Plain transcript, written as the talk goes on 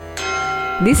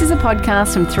This is a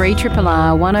podcast from 3RRR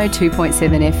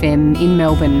 102.7 FM in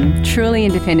Melbourne, truly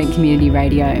independent community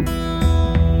radio.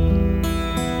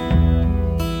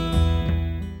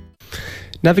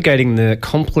 Navigating the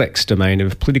complex domain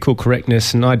of political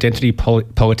correctness and identity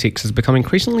politics has become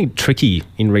increasingly tricky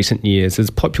in recent years as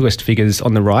populist figures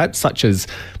on the right, such as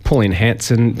Pauline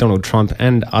Hanson, Donald Trump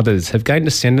and others, have gained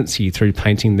ascendancy through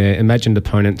painting their imagined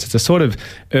opponents as a sort of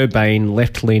urbane,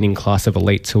 left-leaning class of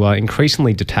elites who are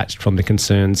increasingly detached from the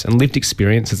concerns and lived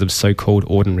experiences of so-called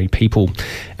ordinary people.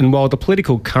 And while the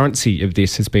political currency of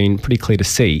this has been pretty clear to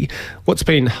see, what's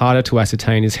been harder to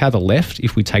ascertain is how the left,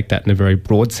 if we take that in a very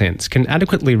broad sense, can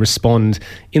adequately respond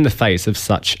in the face of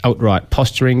such outright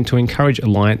posturing to encourage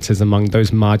alliances among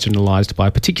those marginalised by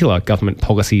particular government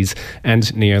policies and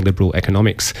neoliberal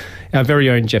economics. Our very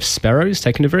own Jeff Sparrow has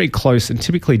taken a very close and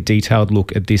typically detailed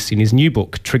look at this in his new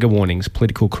book, Trigger Warnings,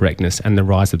 Political Correctness and the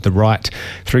Rise of the Right.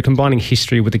 Through combining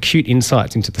history with acute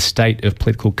insights into the state of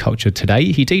political culture today,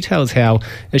 he details how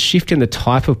a shift in the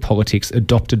type of politics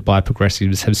adopted by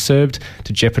progressives has served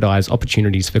to jeopardise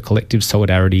opportunities for collective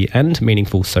solidarity and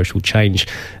meaningful social change.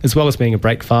 As well as being a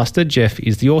breakfaster, Jeff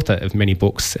is the author of many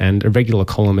books and a regular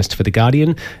columnist for The Guardian.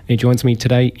 And he joins me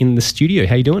today in the studio.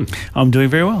 How are you doing? I'm doing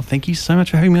very well. Thank you so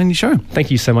much for having me on your show. Thank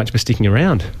you so much for sticking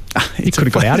around. You could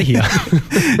have got out of here.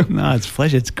 No, it's a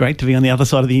pleasure. It's great to be on the other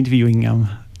side of the interviewing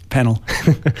panel.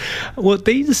 Well,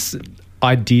 these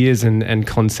ideas and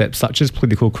concepts such as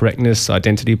political correctness,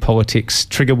 identity politics,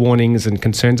 trigger warnings and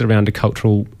concerns around a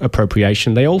cultural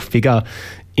appropriation, they all figure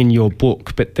in your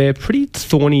book, but they're pretty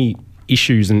thorny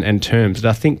issues and terms that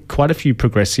I think quite a few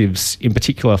progressives in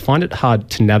particular find it hard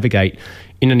to navigate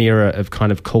in an era of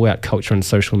kind of call-out culture and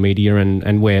social media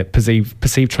and where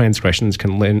perceived transgressions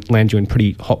can land you in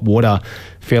pretty hot water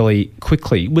fairly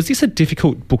quickly. Was this a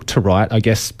difficult book to write, I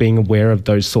guess, being aware of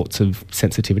those sorts of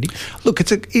sensitivities? Look,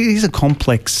 it is a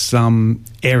complex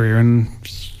area and,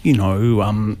 you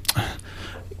know,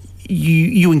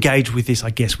 you engage with this, I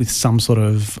guess, with some sort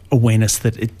of awareness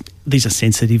that these are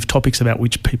sensitive topics about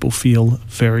which people feel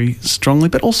very strongly.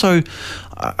 But also,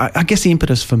 I guess the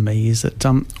impetus for me is that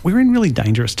we're in really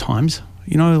dangerous times.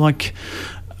 You know, like,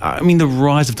 I mean, the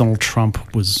rise of Donald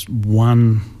Trump was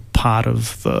one part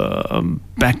of the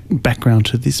background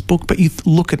to this book. But you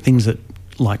look at things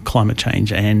like climate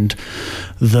change and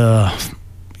we're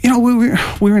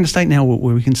in a state now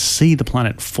where we can see the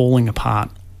planet falling apart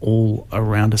all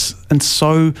around us. And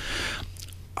so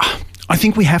I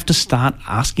think we have to start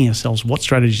asking ourselves what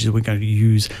strategies are we going to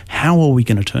use? How are we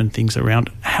going to turn things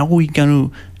around? How are we going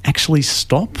to actually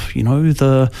stop, you know,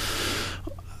 the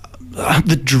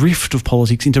drift of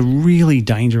politics into really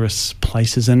dangerous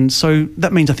places? And so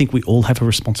that means I think we all have a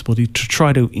responsibility to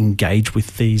try to engage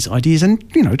with these ideas and,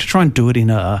 you know, to try and do it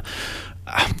in a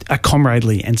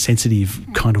comradely and sensitive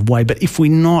kind of way. But if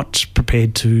we're not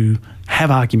prepared to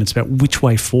have arguments about which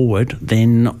way forward,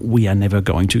 then we are never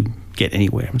going to get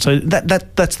anywhere. And so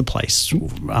that's the place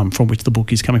from which the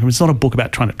book is coming from. It's not a book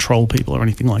about trying to troll people or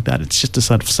anything like that. It's just to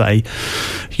sort of say,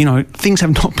 you know, things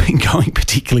have not been going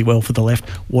particularly well for the left.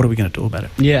 What are we going to do about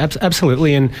it? Yeah,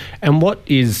 absolutely. And what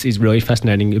is really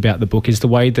fascinating about the book is the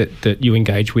way that you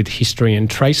engage with history and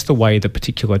trace the way the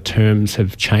particular terms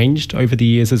have changed over the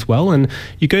years as well. And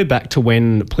you go back to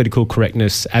when political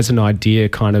correctness as an idea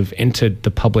kind of entered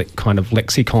the public kind of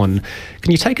lexicon.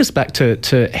 Can you take us back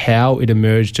to how it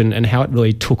emerged and how it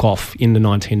really took off in the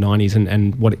 1990s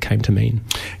and what it came to mean?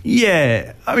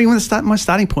 Yeah, I mean, my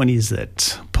starting point is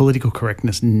that political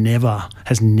correctness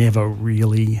has never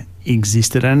really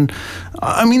existed, and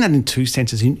I mean that in two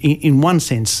senses. In one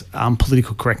sense,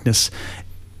 political correctness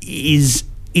is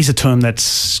a term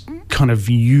that's kind of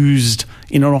used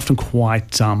in an often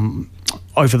quite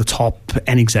over the top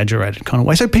and exaggerated kind of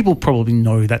way. So people probably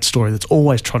know that story that's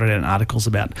always trotted out in articles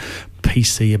about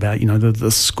PC, about, you know,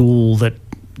 the school that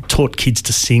taught kids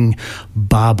to sing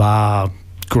Bar Bar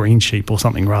Green Sheep or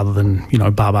something rather than, you know,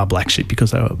 Bar Bar Black Sheep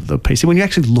because they were the PC. When you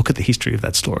actually look at the history of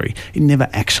that story, it never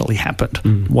actually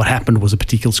happened. What happened was a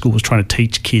particular school was trying to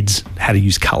teach kids how to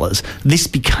use colours. This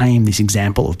became this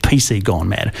example of PC gone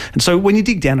mad. And so when you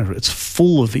dig down into it, it's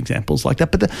full of examples like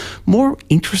that. But the more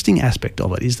interesting aspect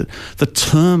of it is that the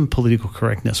term political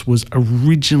correctness was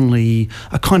originally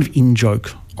a kind of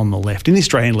in-joke on the left. In the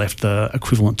Australian left, the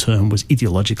equivalent term was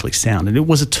ideologically sound, and it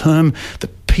was a term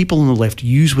that people on the left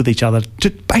use with each other to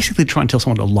basically try and tell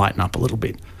someone to lighten up a little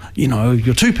bit.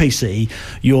 You're too PC,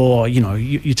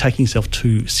 you're taking yourself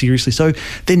too seriously. So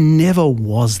there never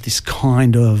was this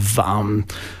kind of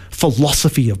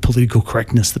philosophy of political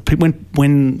correctness that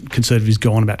when conservatives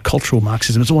go on about cultural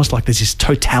Marxism, it's almost like there's this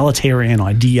totalitarian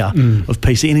idea of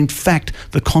PC. And in fact,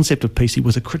 the concept of PC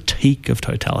was a critique of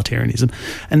totalitarianism.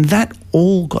 And that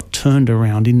all got turned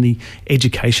around in the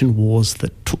education wars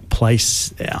that took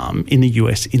place in the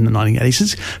US in the 1980s.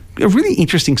 It's a really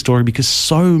interesting story because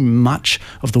so much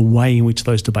of the way in which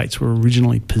those debates were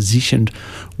originally positioned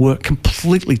were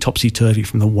completely topsy-turvy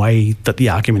from the way that the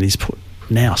argument is put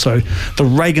now. So the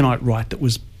Reaganite right that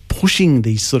was pushing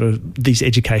these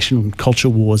education and culture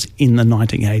wars in the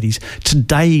 1980s,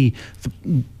 today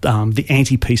the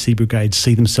anti-PC brigades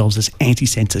see themselves as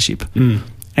anti-censorship.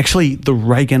 Actually, the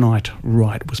Reaganite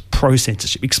right was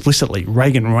pro-censorship explicitly.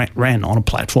 Reagan ran on a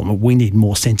platform of we need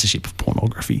more censorship of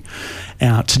pornography.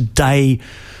 Today,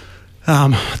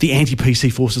 the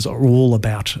anti-PC forces are all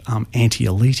about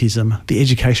anti-elitism. The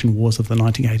education wars of the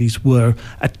 1980s were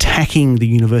attacking the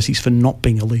universities for not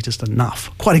being elitist enough,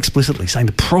 quite explicitly saying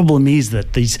the problem is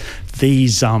that these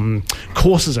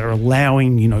courses are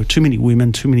allowing too many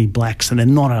women, too many blacks, and they're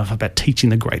not enough about teaching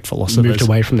the great philosophers. Moved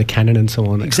away from the canon and so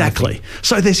on. Exactly.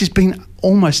 So there's just been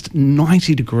almost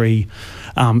 90-degree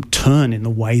turn in the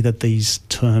way that these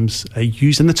terms are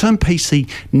used. And the term PC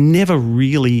never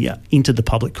really entered the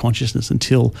public consciousness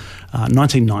until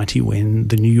 1990 when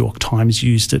the New York Times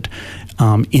used it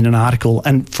in an article.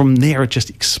 And from there it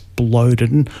just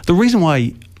exploded. And the reason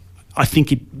why I think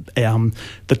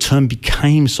the term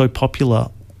became so popular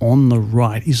on the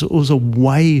right is it was a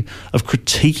way of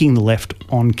critiquing the left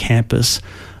on campus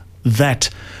that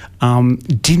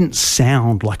didn't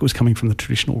sound like it was coming from the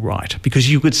traditional right,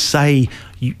 because you could say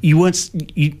you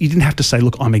didn't have to say,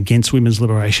 look, I'm against women's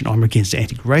liberation, I'm against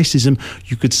anti-racism.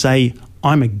 You could say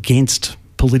I'm against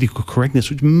political correctness,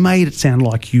 which made it sound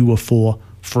like you were for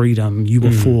freedom, you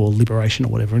were for liberation or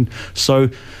whatever. And so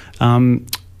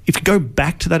if you go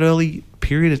back to that early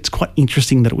period, it's quite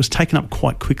interesting that it was taken up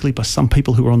quite quickly by some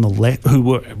people who were on the left, who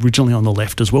were originally on the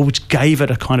left as well, which gave it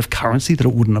a kind of currency that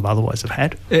it wouldn't have otherwise have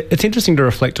had. It's interesting to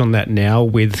reflect on that now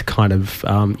with kind of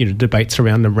debates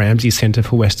around the Ramsay Centre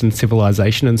for Western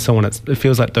Civilization and so on. It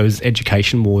feels like those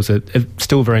education wars are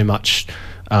still very much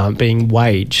being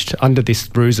waged under this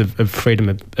ruse of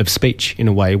freedom of speech in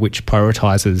a way which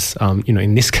prioritises,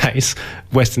 in this case,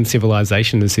 Western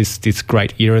civilization as this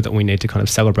great era that we need to kind of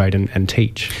celebrate and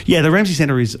teach. Yeah, the Ramsay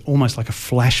Centre is almost like a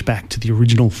flashback to the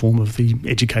original form of the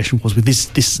education wars, with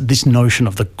this notion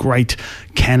of the great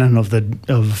canon of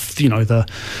the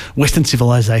Western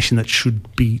civilization that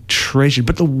should be treasured.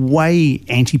 But the way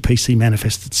anti-PC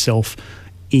manifests itself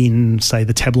in, say,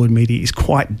 the tabloid media is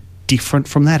quite different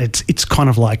from that. It's kind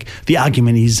of like the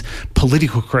argument is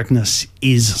political correctness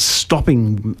is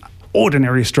stopping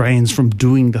ordinary Australians from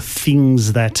doing the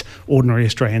things that ordinary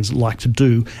Australians like to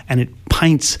do, and it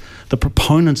paints the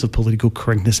proponents of political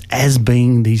correctness as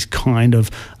being these kind of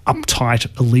uptight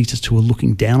elitists who are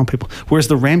looking down on people, whereas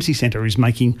the Ramsay Centre is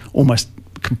making almost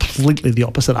completely the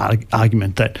opposite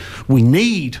argument, that we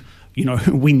need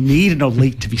an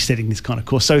elite to be setting this kind of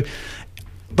course. So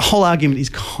the whole argument is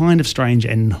kind of strange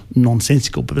and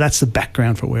nonsensical, but that's the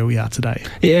background for where we are today.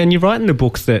 Yeah, and you write in the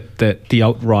book that the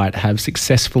alt-right have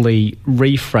successfully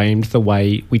reframed the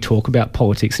way we talk about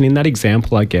politics. And in that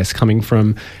example, I guess, coming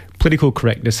from political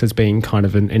correctness as being kind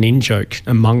of an in-joke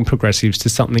among progressives to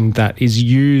something that is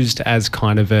used as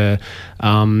kind of a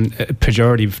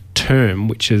pejorative term,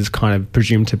 which is kind of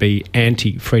presumed to be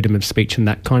anti-freedom of speech and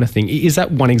that kind of thing. Is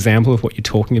that one example of what you're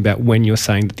talking about when you're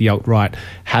saying that the alt-right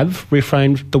have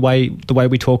reframed the way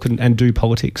we talk and do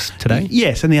politics today?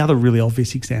 Yes, and the other really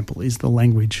obvious example is the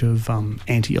language of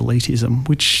anti-elitism,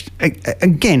 which,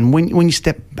 again, when you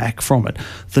step back from it,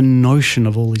 the notion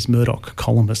of all these Murdoch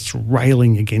columnists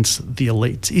railing against the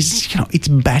elites is, it's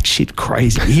batshit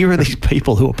crazy. Here are these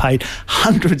people who are paid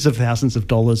hundreds of thousands of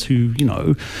dollars who,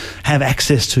 have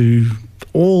access to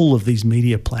all of these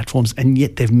media platforms, and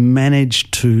yet they've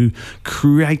managed to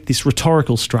create this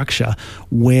rhetorical structure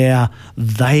where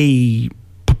they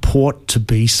purport to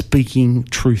be speaking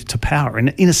truth to power. And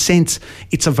in a sense,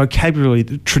 it's a vocabulary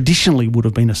that traditionally would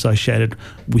have been associated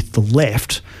with the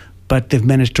left, but they've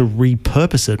managed to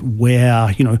repurpose it where,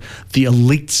 the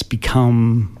elites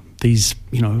become these,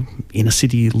 inner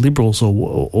city liberals or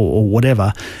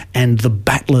whatever, and the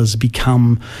battlers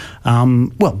become,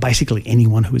 basically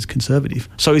anyone who is conservative.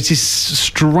 So it's this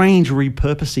strange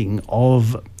repurposing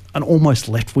of an almost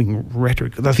left-wing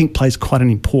rhetoric that I think plays quite an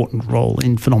important role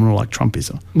in phenomena like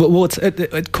Trumpism. Well,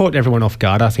 it caught everyone off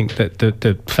guard, I think, that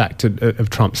the fact of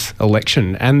Trump's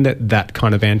election and that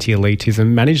kind of anti-elitism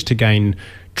managed to gain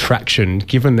traction,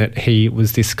 given that he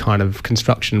was this kind of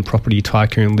construction property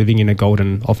tycoon living in a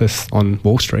golden office on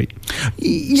Wall Street.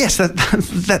 Yes,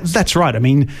 that's right. I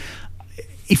mean,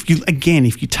 if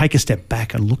you take a step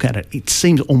back and look at it, it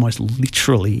seems almost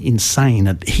literally insane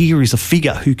that here is a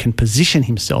figure who can position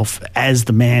himself as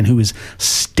the man who is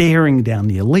staring down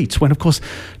the elites, when, of course,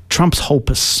 Trump's whole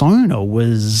persona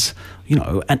was,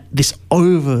 this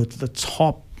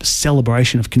over-the-top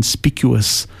celebration of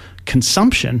conspicuous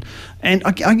consumption. And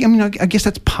I guess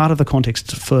that's part of the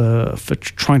context for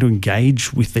trying to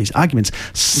engage with these arguments.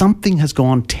 Something has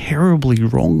gone terribly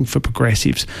wrong for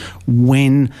progressives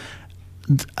when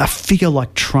a figure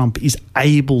like Trump is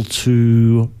able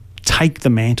to take the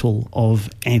mantle of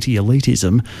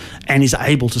anti-elitism and is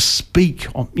able to speak,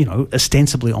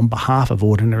 ostensibly on behalf of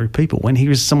ordinary people, when he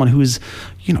is someone who has,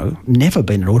 never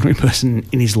been an ordinary person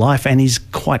in his life and is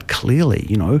quite clearly,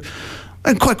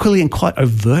 and quite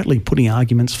overtly putting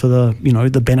arguments for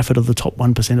the benefit of the top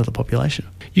 1% of the population.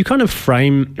 You kind of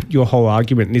frame your whole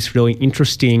argument in this really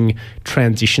interesting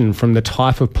transition from the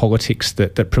type of politics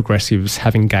that progressives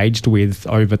have engaged with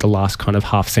over the last kind of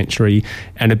half century,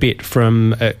 and a bit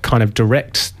from a kind of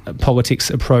direct politics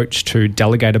approach to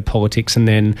delegated politics, and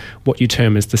then what you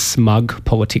term as the smug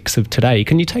politics of today.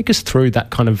 Can you take us through that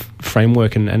kind of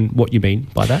framework and what you mean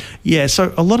by that? Yeah,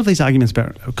 so a lot of these arguments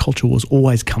about culture wars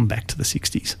always come back to the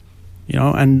 60s,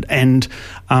 and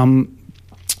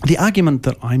the argument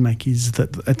that I make is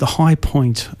that at the high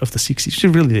point of the 60s,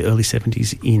 really the early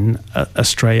 70s in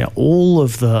Australia, all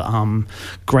of the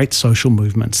great social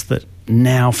movements that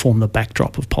now form the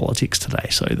backdrop of politics today.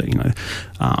 So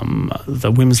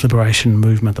the women's liberation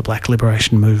movement, the black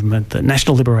liberation movement, the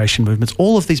national liberation movements,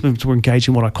 all of these movements were engaged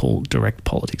in what I call direct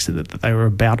politics. That they were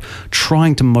about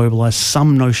trying to mobilise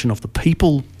some notion of the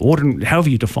people, however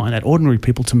you define that, ordinary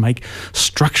people, to make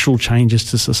structural changes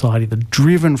to society that are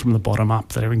driven from the bottom up,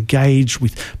 that are engaged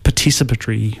with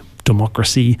participatory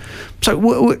democracy. So,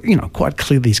 quite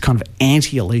clearly these kind of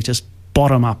anti-elitist,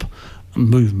 bottom-up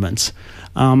movements.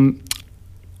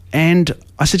 And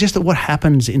I suggest that what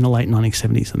happens in the late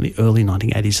 1970s and the early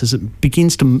 1980s is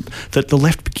that the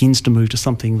left begins to move to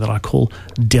something that I call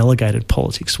delegated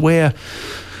politics, where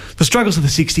the struggles of the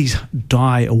 60s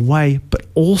die away, but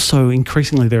also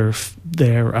increasingly there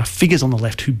are figures on the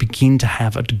left who begin to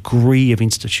have a degree of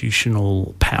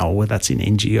institutional power, whether that's in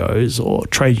NGOs or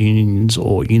trade unions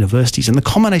or universities. And the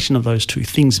combination of those two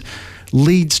things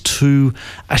leads to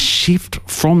a shift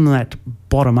from that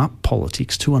bottom-up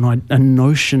politics to a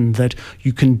notion that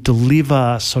you can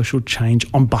deliver social change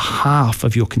on behalf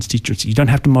of your constituency. You don't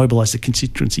have to mobilise the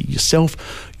constituency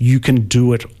yourself. You can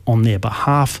do it on their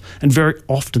behalf. And very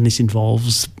often this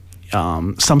involves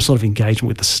some sort of engagement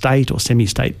with the state or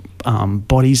semi-state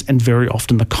bodies, and very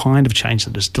often the kind of change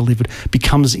that is delivered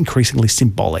becomes increasingly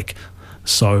symbolic.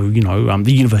 So,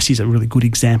 the universities are really good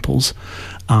examples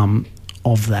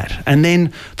of that. And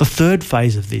then the third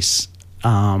phase of this,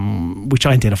 which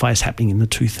I identify as happening in the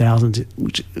 2000s,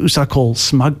 which I call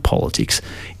smug politics,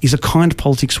 is a kind of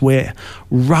politics where,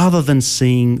 rather than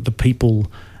seeing the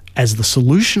people as the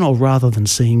solution, or rather than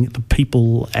seeing the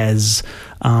people as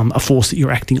a force that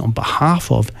you're acting on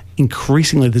behalf of,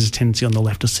 increasingly there's a tendency on the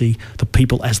left to see the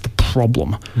people as the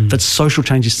problem, that social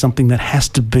change is something that has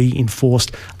to be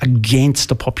enforced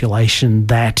against a population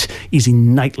that is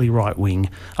innately right-wing,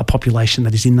 a population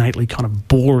that is innately kind of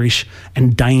boorish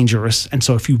and dangerous. And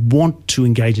so if you want to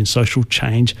engage in social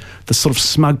change, the sort of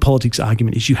smug politics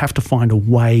argument is you have to find a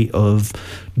way of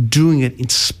doing it in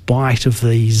spite of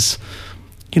these,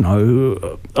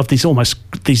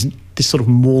 this sort of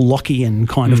Morlockian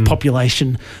kind of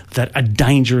population that are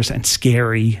dangerous and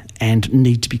scary and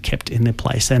need to be kept in their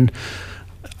place. And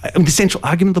the central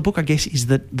argument of the book, I guess, is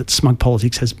that smug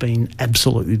politics has been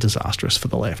absolutely disastrous for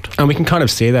the left. And we can kind of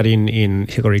see that in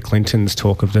Hillary Clinton's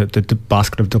talk of the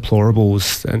basket of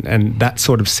deplorables and that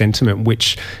sort of sentiment,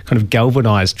 which kind of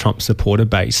galvanised Trump's supporter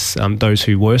base, those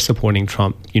who were supporting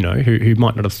Trump, who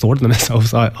might not have thought of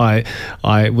themselves,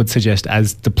 I would suggest,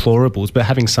 as deplorables. But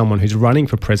having someone who's running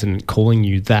for president calling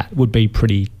you that would be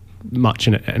pretty much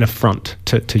an affront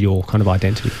to your kind of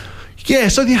identity. Yeah,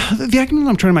 so the argument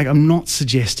I'm trying to make, I'm not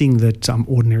suggesting that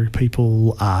ordinary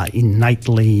people are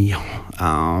innately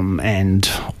and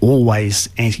always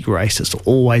anti-racist or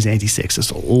always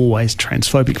anti-sexist or always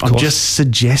transphobic. I'm just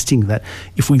suggesting that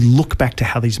if we look back to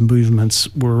how these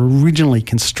movements were originally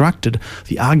constructed,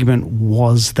 the argument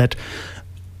was that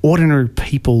ordinary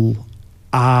people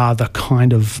are the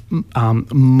kind of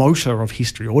motor of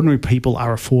history. Ordinary people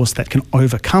are a force that can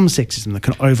overcome sexism, that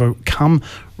can overcome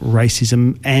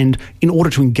racism, and in order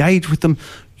to engage with them,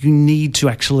 you need to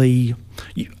actually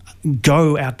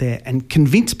go out there and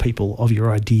convince people of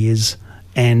your ideas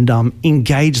and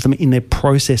engage them in their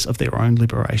process of their own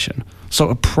liberation. So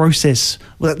a process,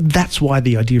 well, that's why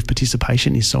the idea of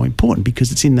participation is so important,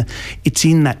 because it's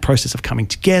in that process of coming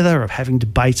together, of having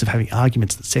debates, of having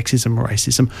arguments that sexism,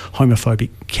 racism,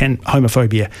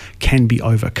 homophobia can be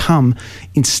overcome.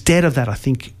 Instead of that, I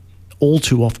think all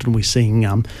too often we're seeing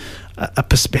a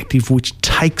perspective which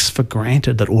takes for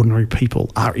granted that ordinary people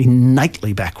are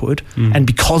innately backward, and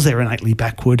because they're innately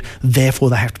backward, therefore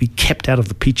they have to be kept out of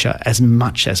the picture as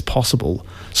much as possible,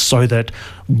 so that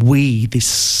we,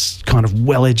 this kind of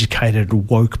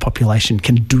well-educated, woke population,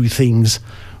 can do things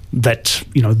that,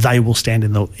 you know, they will stand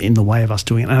in the way of us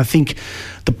doing it. And I think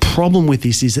the problem with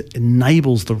this is it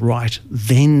enables the right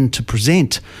then to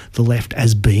present the left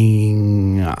as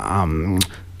being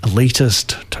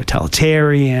elitist,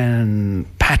 totalitarian,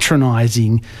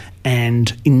 patronising,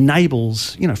 and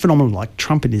enables, you know, phenomena like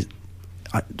Trumpism,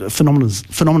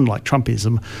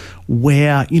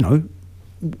 where, you know,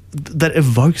 that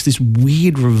evokes this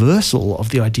weird reversal of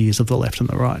the ideas of the left and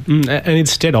the right. And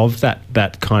instead of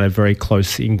that kind of very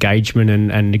close engagement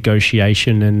and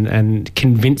negotiation and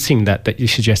convincing that you're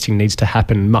suggesting needs to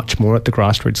happen much more at the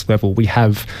grassroots level, we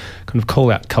have kind of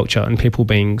call-out culture and people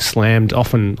being slammed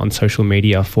often on social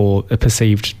media for a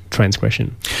perceived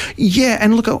transgression. Yeah,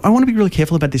 and look, I want to be really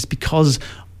careful about this, because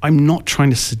I'm not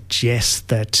trying to suggest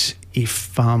that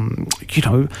if, you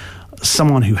know,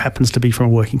 someone who happens to be from a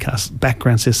working class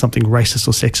background says something racist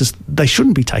or sexist, they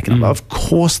shouldn't be taken up. Of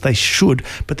course they should,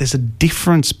 but there's a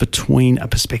difference between a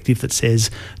perspective that says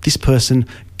this person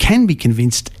can be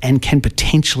convinced and can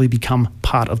potentially become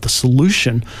part of the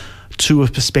solution, to a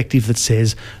perspective that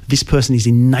says this person is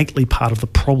innately part of the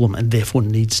problem and therefore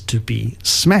needs to be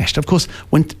smashed. Of course,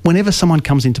 whenever someone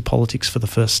comes into politics for the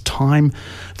first time,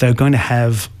 they're going to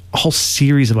have a whole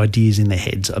series of ideas in their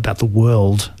heads about the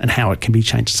world and how it can be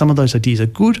changed. Some of those ideas are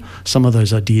good, some of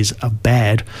those ideas are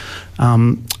bad.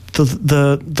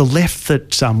 The left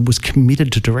that was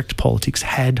committed to direct politics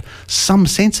had some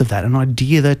sense of that, an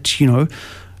idea that, you know,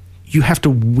 you have to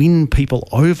win people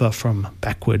over from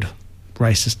backward,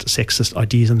 racist, sexist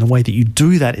ideas, and the way that you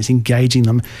do that is engaging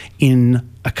them in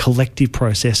a collective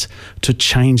process to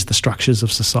change the structures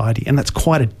of society. And that's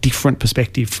quite a different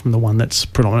perspective from the one that's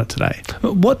predominant today.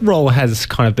 What role has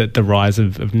kind of the rise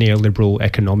of neoliberal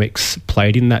economics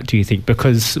played in that, do you think?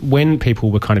 Because when people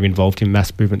were kind of involved in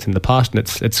mass movements in the past, and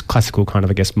it's classical kind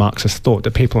of, I guess, Marxist thought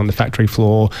that people on the factory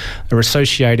floor are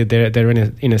associated, they're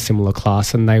in a similar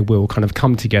class, and they will kind of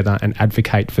come together and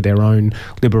advocate for their own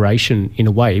liberation in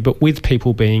a way. But with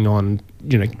people being on,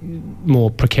 you know,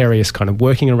 more precarious kind of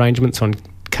working arrangements, on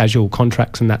casual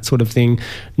contracts and that sort of thing,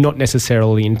 not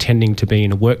necessarily intending to be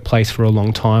in a workplace for a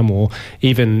long time, or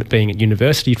even being at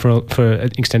university for an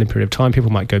extended period of time.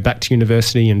 People might go back to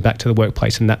university and back to the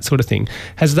workplace and that sort of thing.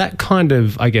 Has that kind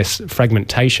of, I guess,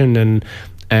 fragmentation and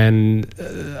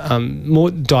more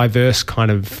diverse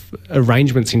kind of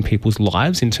arrangements in people's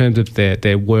lives in terms of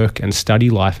their work and study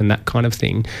life and that kind of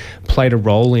thing played a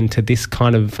role into this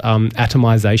kind of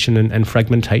atomization and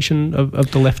fragmentation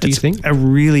of the left, do you think? A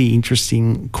really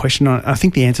interesting question. I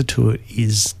think the answer to it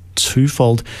is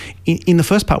twofold. In the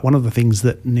first part, one of the things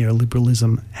that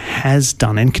neoliberalism has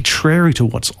done, and contrary to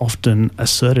what's often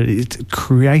asserted, it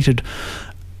created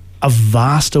a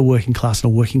vaster working class,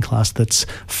 and a working class that's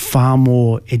far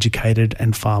more educated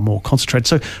and far more concentrated.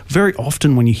 So very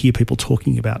often when you hear people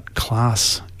talking about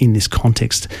class in this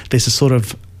context, there's a sort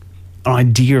of an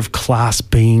idea of class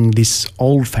being this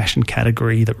old-fashioned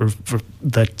category that refers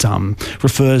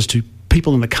to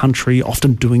people in the country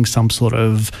often doing some sort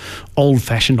of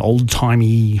old-fashioned,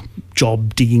 old-timey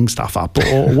job, digging stuff up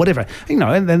or whatever. You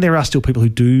know, and then there are still people who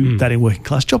do that in working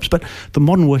class jobs, but the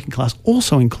modern working class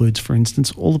also includes, for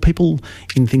instance, all the people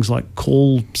in things like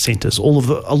call centres, a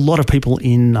lot of people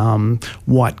in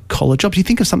white-collar jobs. You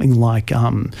think of something like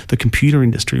the computer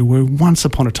industry, where once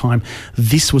upon a time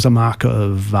this was a mark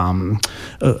of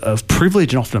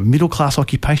privilege and often a middle-class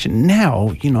occupation.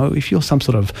 Now, you know, if you're some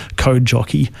sort of code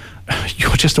jockey,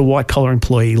 you're just a white-collar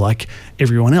employee like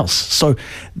everyone else. So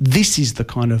this is the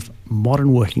kind of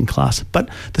modern working class. But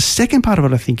the second part of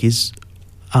it, I think, is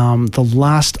over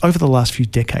the last few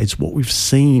decades, what we've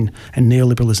seen, and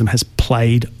neoliberalism has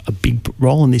played a big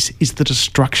role in this, is the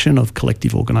destruction of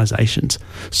collective organisations.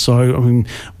 So, I mean,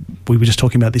 we were just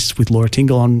talking about this with Laura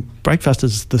Tingle on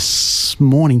Breakfasters this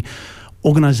morning.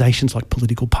 Organisations like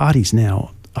political parties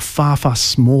now are far, far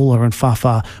smaller and far,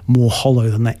 far more hollow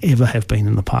than they ever have been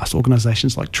in the past.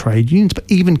 Organisations like trade unions, but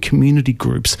even community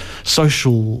groups,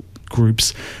 social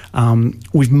groups,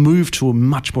 we've moved to a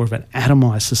much more of an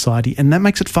atomised society, and that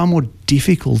makes it far more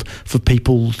difficult for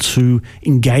people to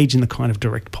engage in the kind of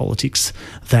direct politics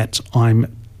that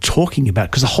I'm talking about,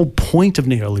 because the whole point of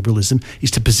neoliberalism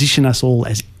is to position us all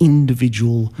as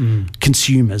individual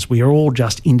consumers. We are all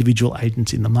just individual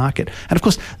agents in the market. And of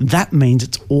course, that means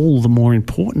it's all the more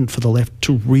important for the left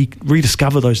to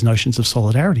rediscover those notions of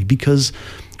solidarity, because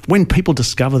when people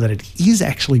discover that it is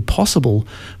actually possible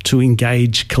to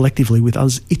engage collectively with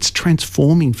others, it's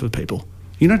transforming for people.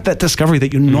 You know, that discovery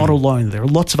that you're not alone. There are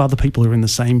lots of other people who are in the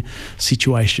same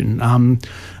situation.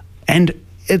 And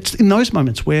it's in those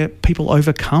moments where people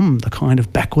overcome the kind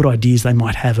of backward ideas they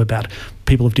might have about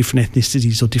people of different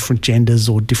ethnicities or different genders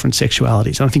or different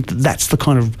sexualities. And I think that's the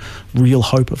kind of real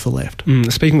hope of the left.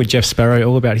 Speaking with Jeff Sparrow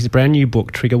all about his brand new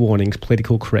book, Trigger Warnings,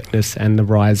 Political Correctness and the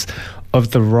Rise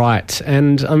of the Right.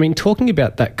 And I mean, talking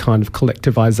about that kind of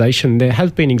collectivisation, there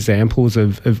have been examples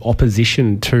of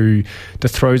opposition to the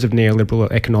throes of neoliberal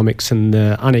economics and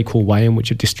the unequal way in which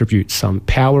it distributes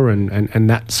power and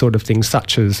that sort of thing,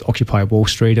 such as Occupy Wall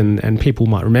Street. And people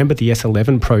might remember the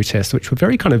S11 protests, which were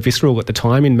very kind of visceral at the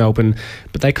time in Melbourne,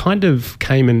 but they kind of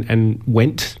came and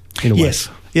went in a way. Yes,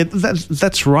 yeah,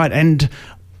 that's right. And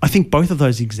I think both of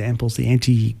those examples, the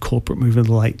anti-corporate movement of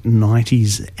the late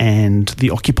 90s and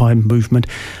the Occupy movement,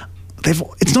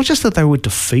 it's not just that they were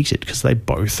defeated, because they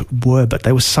both were, but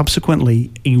they were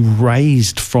subsequently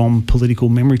erased from political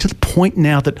memory to the point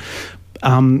now that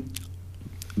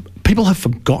people have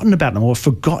forgotten about them, or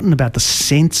forgotten about the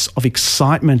sense of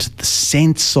excitement, the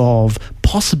sense of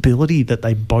possibility that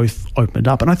they both opened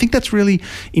up. And I think that's really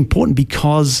important,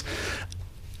 because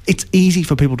it's easy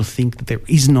for people to think that there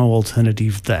is no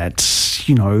alternative, that,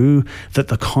 you know, that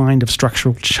the kind of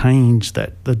structural change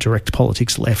that the direct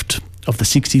politics left of the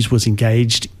 60s was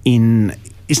engaged in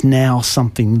is now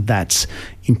something that's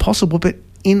impossible. But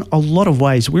in a lot of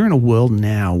ways, we're in a world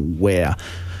now where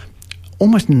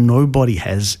almost nobody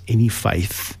has any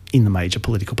faith in the major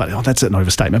political parties. Oh, that's an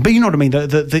overstatement. But you know what I mean?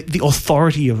 The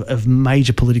authority of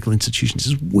major political institutions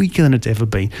is weaker than it's ever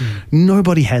been.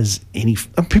 Nobody has any...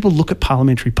 People look at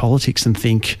parliamentary politics and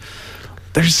think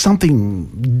there's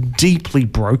something deeply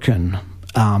broken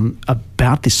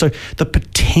about this. So the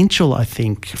potential, I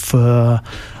think, for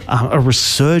a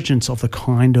resurgence of the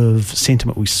kind of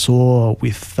sentiment we saw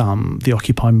with the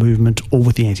Occupy movement or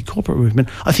with the anti-corporate movement,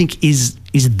 I think is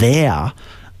there.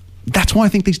 That's why I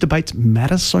think these debates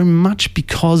matter so much,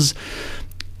 because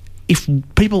if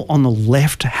people on the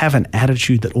left have an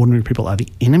attitude that ordinary people are the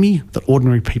enemy, that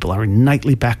ordinary people are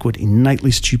innately backward, innately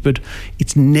stupid,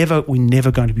 we're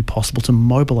never going to be possible to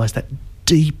mobilise that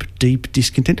deep, deep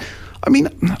discontent. I mean,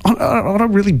 on a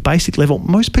really basic level,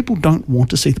 most people don't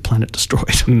want to see the planet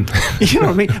destroyed. You know what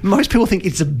I mean? Most people think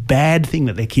it's a bad thing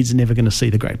that their kids are never going to see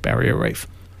the Great Barrier Reef.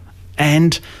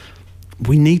 And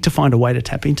we need to find a way to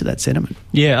tap into that sentiment.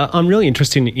 Yeah, I'm really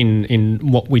interested in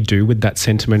what we do with that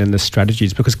sentiment and the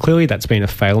strategies, because clearly that's been a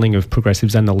failing of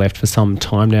progressives and the left for some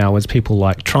time now, as people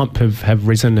like Trump have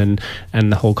risen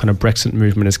and the whole kind of Brexit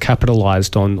movement has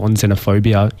capitalised on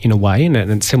xenophobia in a way, and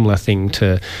a similar thing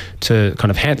to kind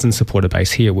of Hanson's supporter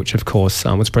base here, which of course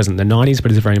was present in the 90s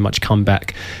but has very much come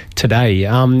back today.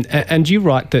 And you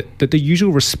write that the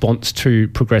usual response to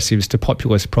progressives, to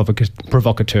populist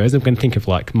provocateurs, and we can think of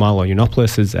like Milo Yiannopoulos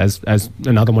as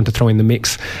another one to throw in the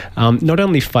mix, not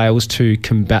only fails to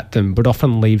combat them, but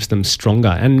often leaves them stronger.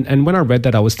 And when I read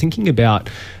that, I was thinking about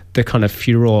the kind of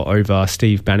furor over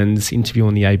Steve Bannon's interview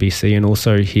on the ABC, and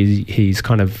also his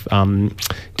kind of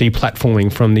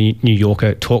deplatforming from the New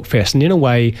Yorker Talkfest. And in a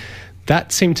way,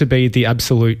 that seemed to be the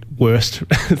absolute worst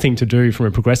thing to do from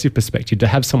a progressive perspective, to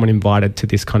have someone invited to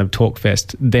this kind of talk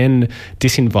fest, then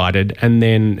disinvited, and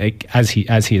then, as he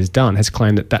has done, has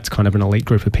claimed that that's kind of an elite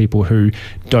group of people who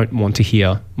don't want to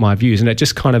hear my views. And it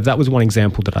just kind of, that was one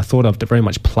example that I thought of that very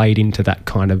much played into that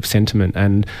kind of sentiment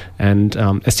and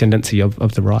ascendancy of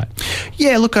the right.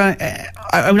 Yeah, look, I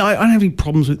mean, I don't have any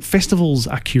problems with festivals.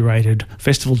 Are curated.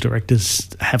 Festival directors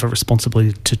have a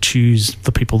responsibility to choose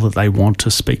the people that they want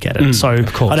to speak at it. So I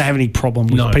don't have any problem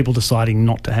with people deciding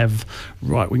not to have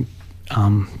right-wing...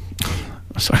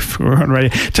 sorry, we're on radio,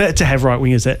 to have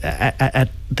right-wingers at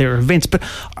their events. But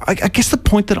I guess the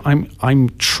point that I'm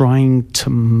trying to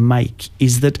make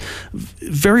is that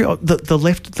the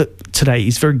left today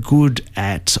is very good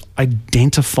at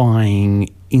identifying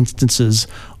instances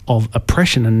of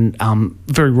oppression, and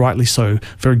very rightly so,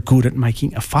 very good at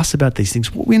making a fuss about these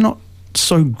things. What we're not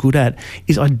so good at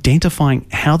is identifying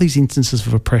how these instances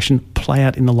of oppression play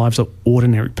out in the lives of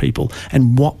ordinary people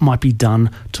and what might be done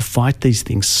to fight these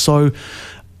things. So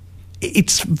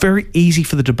it's very easy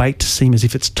for the debate to seem as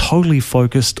if it's totally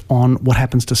focused on what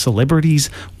happens to celebrities,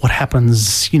 what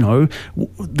happens,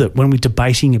 that when we're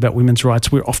debating about women's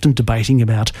rights, we're often debating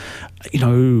about,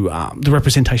 the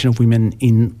representation of women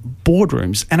in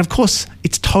boardrooms. And of course,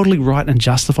 it's totally right and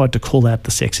justified to call out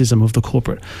the sexism of the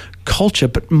corporate culture,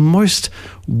 but most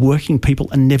working people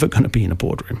are never going to be in a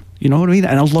boardroom. You know what I mean?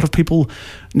 And a lot of people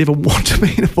never want to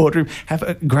be in a boardroom, have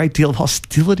a great deal of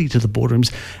hostility to the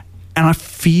boardrooms. And I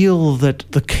feel that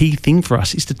the key thing for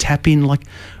us is to tap in,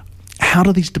 how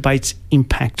do these debates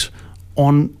impact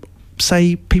on,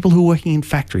 say, people who are working in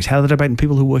factories? How do they debate on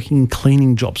people who are working in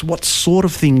cleaning jobs? What sort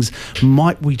of things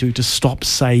might we do to stop,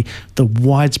 say, the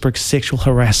widespread sexual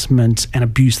harassment and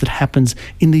abuse that happens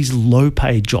in these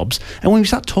low-paid jobs? And when we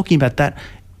start talking about that,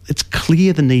 it's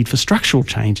clear the need for structural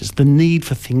changes, the need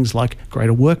for things like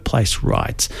greater workplace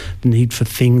rights, the need for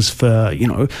things for,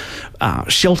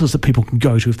 shelters that people can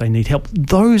go to if they need help.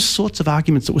 Those sorts of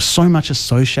arguments that were so much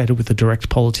associated with the direct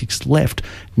politics left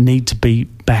need to be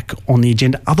back on the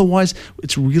agenda. Otherwise,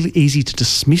 it's really easy to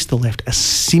dismiss the left as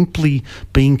simply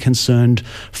being concerned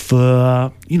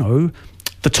for,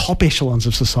 the top echelons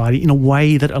of society in a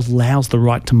way that allows the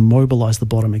right to mobilise the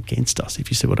bottom against us, if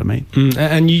you see what I mean.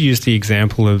 And you used the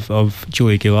example of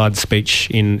Julia Gillard's speech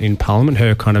in Parliament,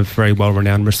 her kind of very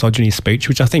well-renowned misogyny speech,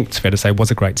 which I think it's fair to say was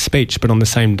a great speech, but on the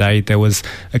same day there was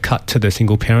a cut to the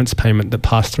single parents payment that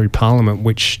passed through Parliament,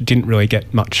 which didn't really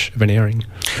get much of an airing.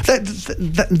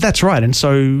 That's right. And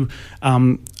so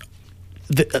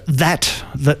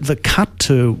the cut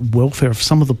to welfare of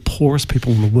some of the poorest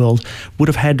people in the world would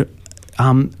have had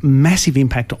massive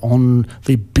impact on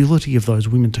the ability of those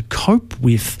women to cope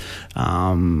with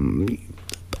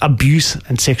abuse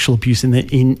and sexual abuse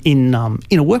in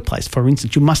a workplace. For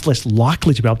instance, you're much less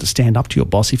likely to be able to stand up to your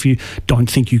boss if you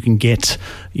don't think you can get,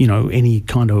 any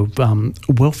kind of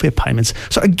welfare payments.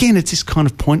 So again, it's this kind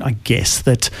of point, I guess,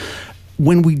 that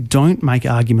when we don't make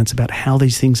arguments about how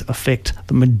these things affect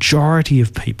the majority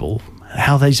of people,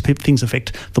 how these things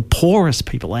affect the poorest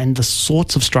people and the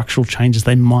sorts of structural changes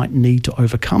they might need to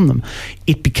overcome them,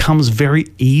 it becomes very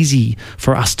easy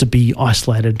for us to be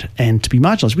isolated and to be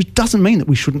marginalised, which doesn't mean that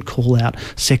we shouldn't call out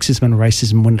sexism and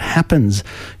racism when it happens,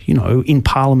 in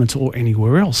Parliament or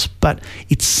anywhere else. But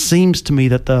it seems to me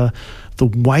that the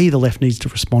way the left needs to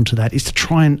respond to that is to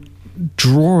try and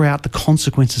draw out the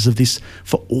consequences of this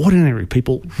for ordinary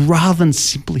people rather than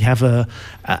simply have a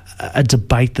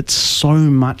debate that's so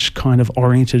much kind of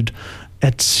oriented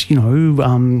at,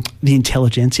 the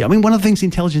intelligentsia. I mean, one of the things the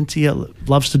intelligentsia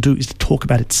loves to do is to talk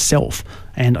about itself.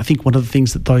 And I think one of the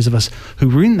things that those of us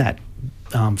who are in that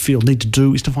field need to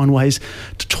do is to find ways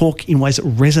to talk in ways that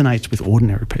resonates with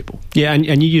ordinary people. Yeah,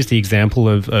 and you use the example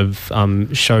of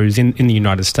shows in the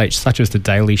United States, such as The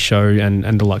Daily Show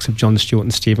and the likes of Jon Stewart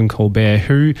and Stephen Colbert,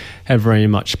 who have very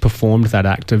much performed that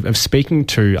act of speaking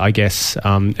to, I guess, a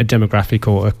demographic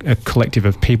or a collective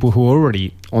of people who are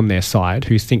already on their side,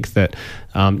 who think that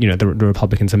the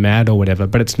Republicans are mad or whatever,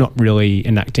 but it's not really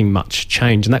enacting much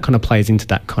change. And that kind of plays into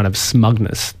that kind of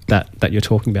smugness that you're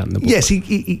talking about in the book. Yes,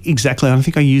 exactly. I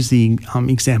think I use the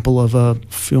example of a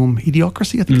film,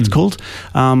 Idiocracy, I think it's called,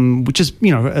 which is,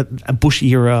 a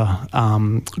Bush-era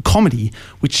comedy,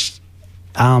 which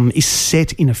is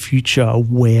set in a future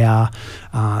where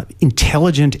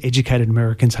intelligent, educated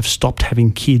Americans have stopped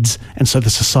having kids, and so the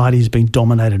society has been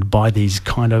dominated by these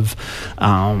kind of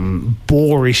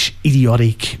boorish,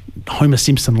 idiotic, Homer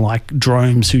Simpson-like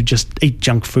drones who just eat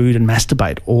junk food and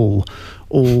masturbate all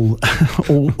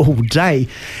day.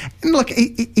 And look,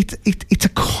 it's a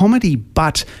comedy,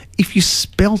 but if you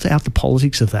spelt out the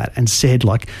politics of that and said,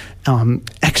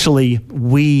 actually,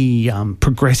 we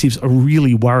progressives are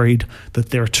really worried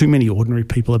that there are too many ordinary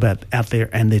people out there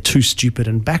and they're too stupid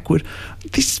and backward,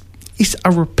 this is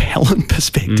a repellent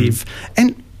perspective.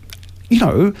 And,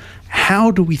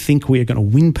 how do we think we are going to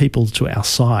win people to our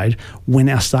side when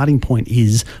our starting point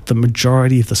is the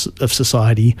majority of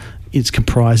society is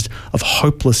comprised of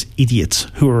hopeless idiots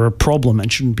who are a problem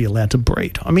and shouldn't be allowed to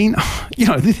breed? I mean,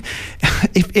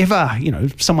 if ever,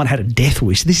 someone had a death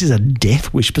wish, this is a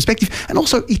death wish perspective. And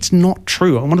also, it's not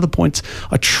true. And one of the points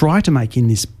I try to make in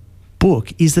this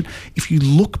book is that if you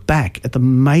look back at the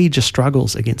major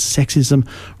struggles against sexism,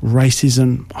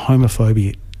 racism,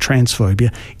 homophobia,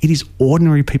 transphobia, it is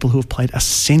ordinary people who have played a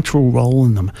central role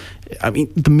in them. I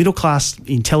mean, the middle-class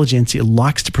intelligentsia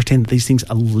likes to pretend that these things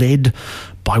are led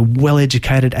by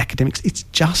well-educated academics. It's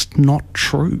just not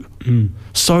true.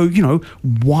 So,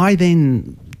 why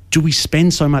then do we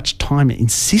spend so much time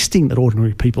insisting that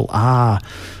ordinary people are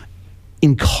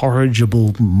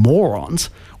incorrigible morons,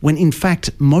 when in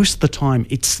fact most of the time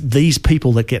it's these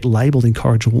people that get labelled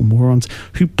incorrigible morons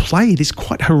who play this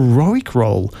quite heroic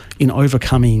role in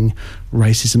overcoming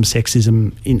racism,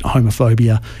 sexism, in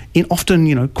homophobia, in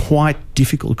often, quite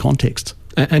difficult contexts.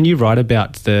 And you write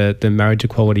about the marriage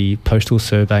equality postal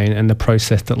survey and the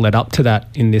process that led up to that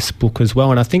in this book as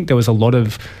well. And I think there was a lot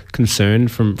of concern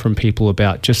from people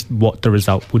about just what the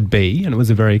result would be. And it was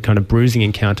a very kind of bruising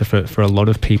encounter for a lot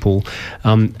of people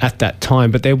at that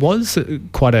time. But there was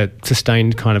quite a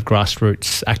sustained kind of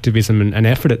grassroots activism and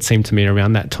effort, it seemed to me,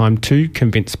 around that time to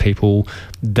convince people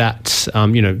that,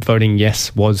 voting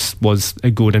yes was a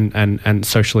good and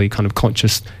socially kind of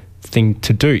conscious thing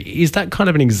to do. Is that kind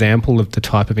of an example of the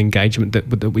type of engagement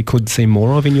that we could see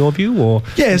more of in your view, or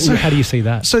so how do you see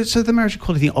that? So the marriage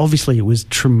equality thing, obviously it was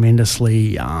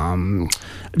tremendously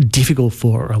difficult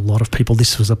for a lot of people.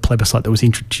 This was a plebiscite that was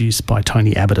introduced by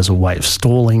Tony Abbott as a way of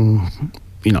stalling,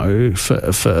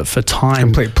 for time.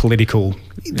 Complete political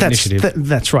initiative.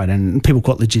 That's right. And people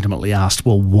quite legitimately asked,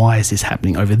 well, why is this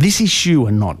happening over this issue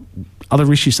and not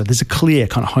other issues? So there's a clear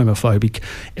kind of homophobic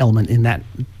element in that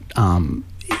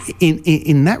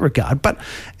in that regard. But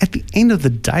at the end of the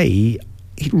day,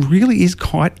 it really is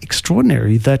quite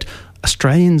extraordinary that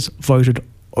Australians voted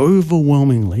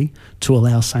overwhelmingly to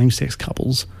allow same-sex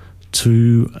couples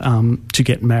to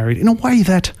get married in a way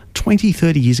that 20,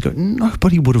 30 years ago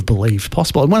nobody would have believed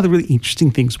possible. And one of the really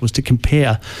interesting things was to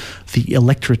compare the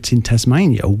electorates in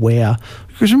Tasmania where,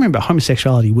 because remember,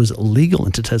 homosexuality was legal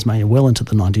into Tasmania well into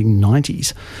the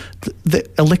 1990s. The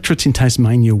electorates in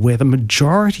Tasmania where the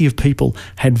majority of people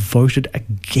had voted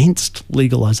against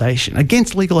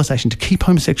legalisation to keep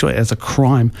homosexuality as a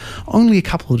crime only a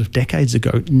couple of decades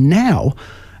ago, now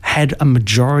had a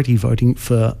majority voting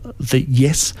for the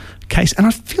yes case. And I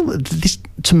feel that this,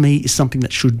 to me, is something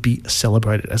that should be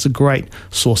celebrated as a great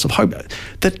source of hope,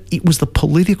 that it was the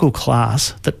political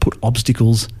class that put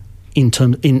obstacles in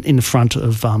front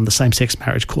of the same-sex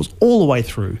marriage cause all the way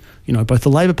through. Both the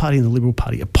Labor Party and the Liberal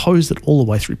Party opposed it all the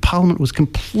way through. Parliament was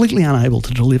completely unable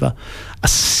to deliver a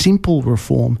simple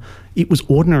reform. It was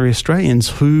ordinary Australians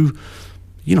who,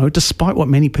 despite what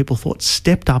many people thought,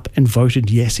 stepped up and voted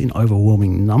yes in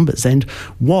overwhelming numbers. And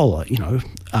while,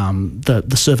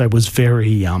 the survey was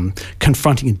very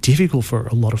confronting and difficult for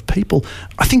a lot of people,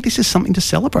 I think this is something to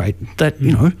celebrate. That,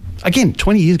 again,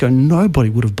 20 years ago, nobody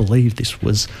would have believed this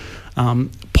was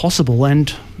possible.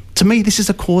 And to me, this is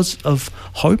a cause of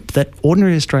hope that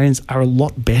ordinary Australians are a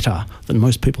lot better than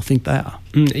most people think they are.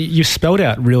 You spelled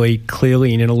out really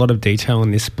clearly and in a lot of detail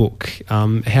in this book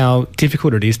how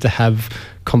difficult it is to have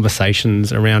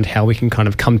conversations around how we can kind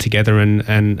of come together and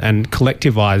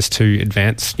collectivise to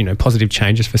advance, positive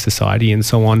changes for society and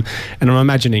so on. And I'm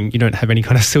imagining you don't have any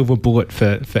kind of silver bullet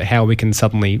for how we can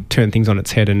suddenly turn things on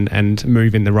its head and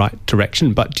move in the right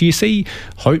direction. But do you see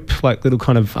hope, like little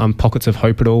kind of pockets of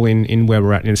hope at all in where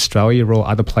we're at in Australia or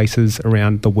other places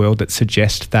around the world that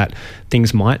suggest that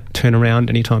things might turn around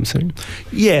anytime soon?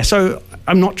 Yeah, so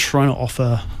I'm not trying to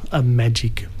offer a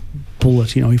magic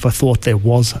bullet. If I thought there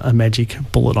was a magic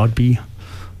bullet, I'd be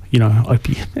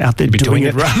out there doing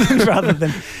it rather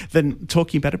than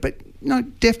talking about it. But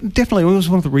definitely, it was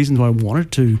one of the reasons why I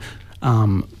wanted to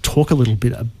talk a little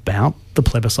bit about the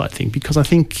plebiscite thing, because I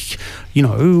think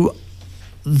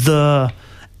the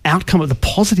outcome of the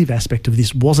positive aspect of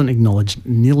this wasn't acknowledged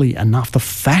nearly enough. The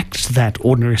fact that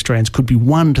ordinary Australians could be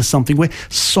won to something where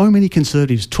so many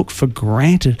Conservatives took for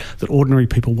granted that ordinary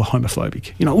people were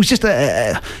homophobic. It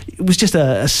was just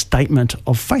a statement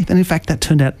of faith, and in fact that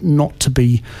turned out not to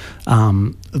be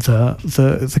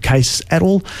the case at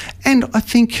all. And I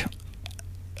think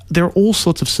there are all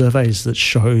sorts of surveys that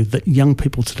show that young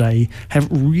people today have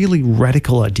really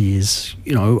radical ideas,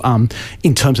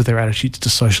 in terms of their attitudes to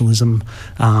socialism,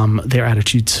 their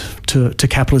attitudes to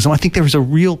capitalism. I think there is a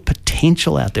real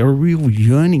potential out there, a real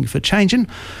yearning for change. And,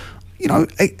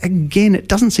 again, it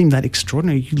doesn't seem that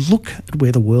extraordinary. You look at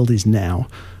where the world is now,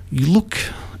 you look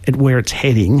at where it's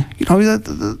heading.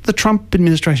 The Trump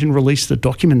administration released a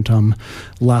document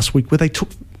last week where they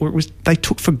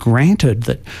took for granted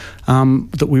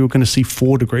that we were going to see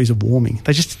 4 degrees of warming.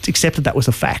 They just accepted that was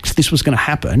a fact. This was going to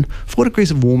happen. 4 degrees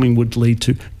of warming would lead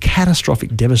to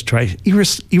catastrophic devastation,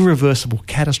 irreversible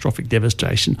catastrophic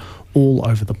devastation all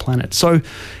over the planet. So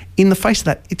in the face of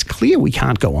that, it's clear we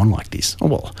can't go on like this. Oh,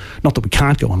 well, not that we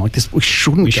can't go on like this. We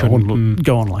shouldn't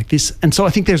go on like this. And so I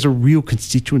think there's a real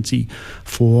constituency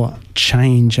for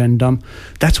change. And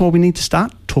that's why we need to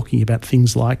start talking about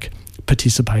things like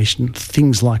participation,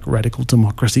 things like radical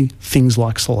democracy, things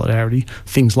like solidarity,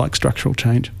 things like structural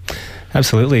change.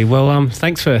 Absolutely. Well,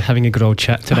 thanks for having a good old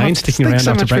chat today and sticking around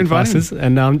after break classes.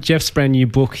 And Jeff's brand new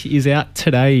book is out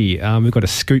today. We've got a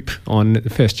scoop on the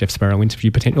first Jeff Sparrow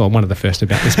interview, one of the first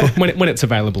about this book, when it's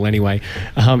available anyway.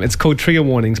 It's called Trigger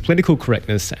Warnings, Political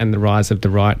Correctness and the Rise of the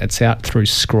Right. It's out through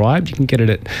Scribe. You can get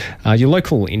it at your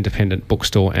local independent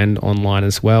bookstore and online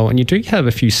as well. And you do have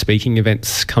a few speaking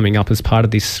events coming up as part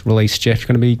of this release, Jeff. You're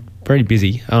going to be very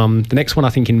busy. The next one, I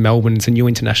think, in Melbourne is a new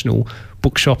international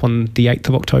bookshop on the 8th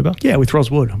of October. Yeah, with Ros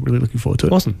Wood. I'm really looking forward to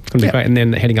it. Awesome. It's going to be great. And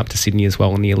then heading up to Sydney as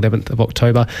well on the 11th of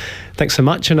October. Thanks so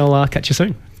much, and I'll catch you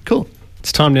soon. Cool.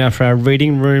 It's time now for our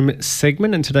Reading Room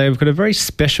segment, and today we've got a very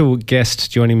special guest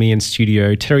joining me in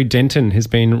studio. Terry Denton has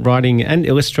been writing and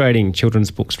illustrating children's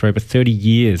books for over 30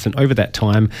 years, and over that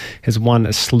time has won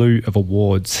a slew of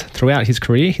awards. Throughout his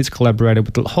career, he's collaborated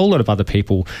with a whole lot of other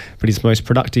people, but his most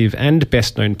productive and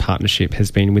best-known partnership has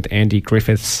been with Andy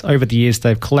Griffiths. Over the years,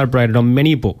 they've collaborated on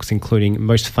many books, including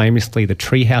most famously the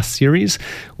Treehouse series,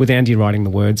 with Andy writing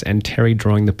the words and Terry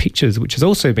drawing the pictures, which has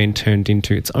also been turned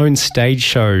into its own stage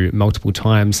show multiple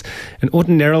times, and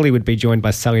ordinarily would be joined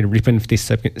by Sally Rippon for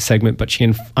this segment, but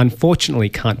she unfortunately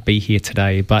can't be here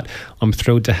today. But I'm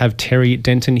thrilled to have Terry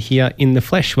Denton here in the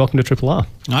flesh. Welcome to Triple R.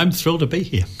 I'm thrilled to be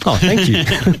here. Oh, thank you.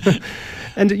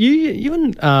 And you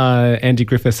and Andy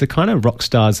Griffiths are kind of rock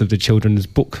stars of the children's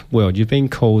book world. You've been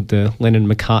called the Lennon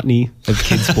McCartney of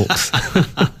kids' books.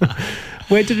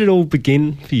 Where did it all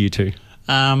begin for you two?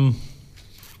 I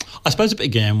suppose it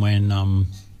began when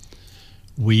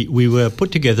we were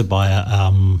put together by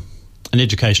an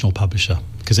educational publisher,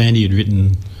 because Andy had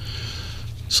written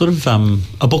sort of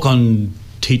a book on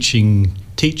teaching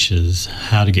teachers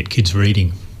how to get kids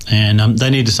reading, and they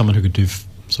needed someone who could do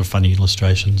sort of funny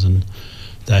illustrations, and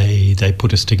they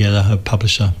put us together. Her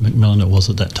publisher, Macmillan it was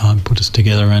at that time, put us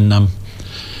together, and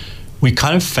we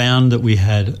kind of found that we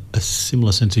had a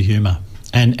similar sense of humour.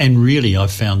 And really I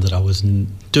found that I was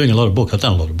doing a lot of books. I've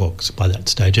done a lot of books by that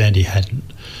stage. Andy hadn't.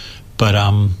 But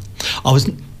I was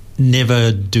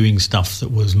never doing stuff that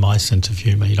was my sense of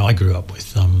humour. You know, I grew up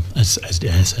with,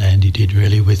 as Andy did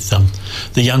really, with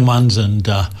the young ones and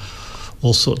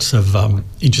all sorts of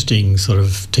interesting sort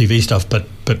of TV stuff, but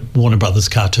Warner Brothers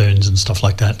cartoons and stuff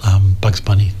like that, Bugs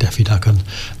Bunny, Daffy Duck. And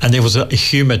there was a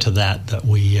humour to that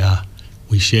we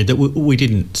shared that we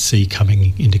didn't see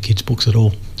coming into kids' books at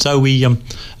all. So we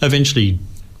eventually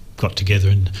got together,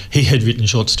 and he had written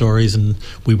short stories, and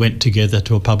we went together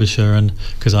to a publisher, and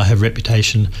because I have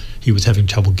reputation, he was having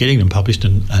trouble getting them published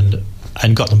and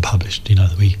got them published. You know,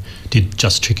 we did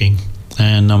Just Tricking,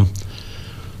 and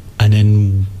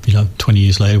then 20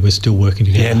 years later we're still working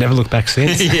together. Yeah, never looked back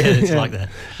since. Yeah, it's like that.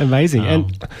 Amazing.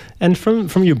 And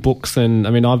from your books, and I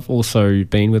mean, I've also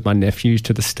been with my nephews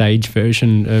to the stage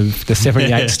version of the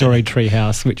 78 story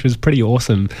Treehouse, which was pretty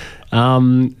awesome.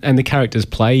 And the characters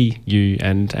play you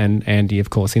and Andy,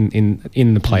 of course, in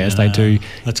the play as they do.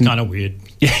 That's kind of weird.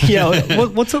 Yeah.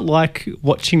 What's it like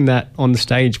watching that on the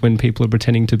stage when people are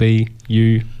pretending to be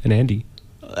you and Andy?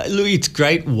 Look, it's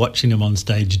great watching them on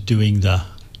stage doing the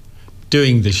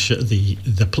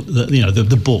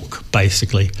book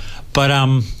basically, but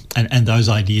and those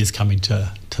ideas coming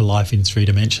to life in 3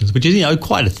 dimensions, which is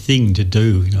quite a thing to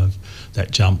do,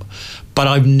 that jump. But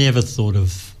I've never thought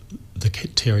of the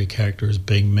Terry character as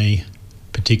being me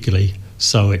particularly,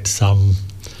 so it's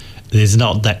there's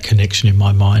not that connection in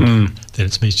my mind that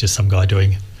it's me. It's just some guy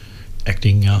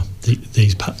acting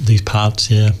these parts.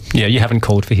 Yeah, you haven't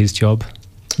called for his job.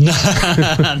 No.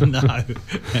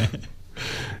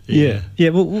 Yeah.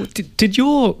 Well, did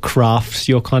your craft,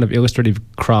 your kind of illustrative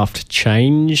craft,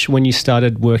 change when you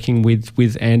started working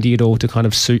with Andy at all to kind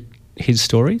of suit his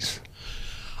stories?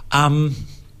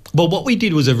 Well, what we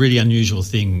did was a really unusual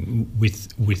thing with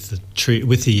the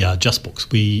Just books.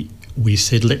 We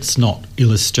said, let's not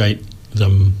illustrate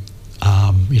them,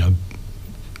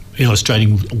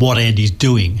 illustrating what Andy's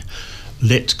doing.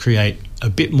 Let's create a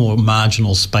bit more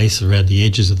marginal space around the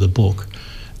edges of the book,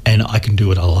 and I can do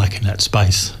what I like in that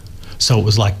space. So it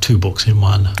was like 2 books in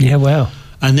one. Yeah, wow.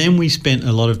 And then we spent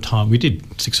a lot of time, we did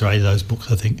 6 or 8 of those books,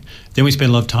 I think. Then we spent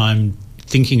a lot of time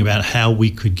thinking about how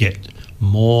we could get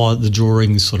the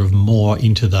drawings sort of more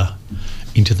into the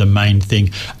main thing.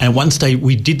 And at one stage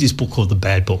we did this book called The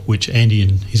Bad Book, which Andy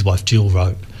and his wife Jill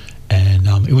wrote. And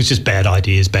it was just bad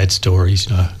ideas, bad stories,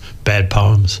 bad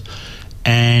poems.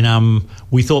 And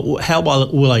we thought, well, how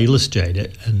will I illustrate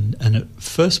it? And at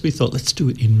first we thought, let's do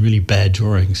it in really bad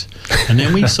drawings. And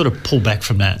then we sort of pulled back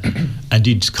from that and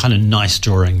did kind of nice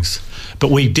drawings. But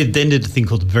we did a thing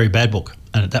called The Very Bad Book.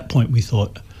 And at that point we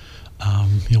thought,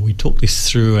 we talked this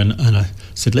through, and I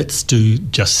said, let's do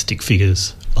just stick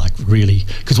figures, like really.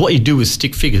 Because what you do with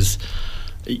stick figures,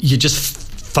 you just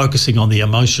focusing on the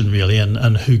emotion really,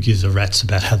 and who gives a rat's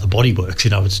about how the body works.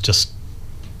 It's just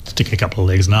stick a couple of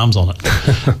legs and arms on it.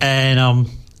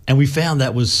 And we found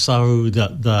that was so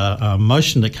the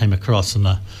emotion that came across, and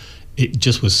it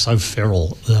just was so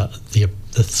feral. The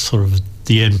sort of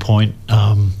the end point.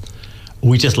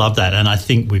 We just love that, and I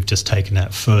think we've just taken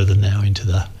that further now into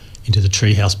the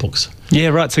Treehouse books. Yeah,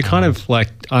 right. So kind of like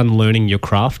unlearning your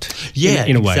craft. Yeah,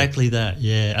 in a way. Exactly that.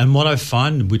 Yeah, and what I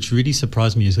find, which really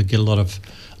surprised me, is I get a lot of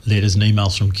letters and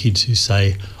emails from kids who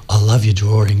say, "I love your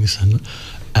drawings," and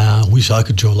wish I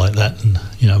could draw like that. And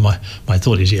my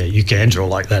thought is, yeah, you can draw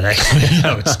like that. Actually,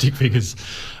 it's stick figures.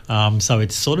 So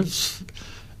it's sort of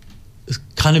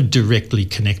kind of directly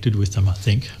connected with them, I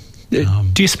think.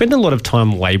 Do you spend a lot of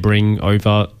time labouring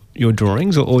over your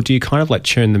drawings, or do you kind of like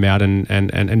churn them out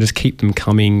and just keep them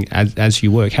coming as you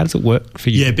work? How does it work for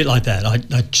you? Yeah, a bit like that.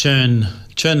 I churn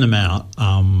them out.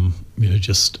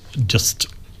 Just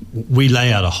we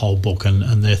lay out a whole book,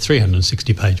 and they're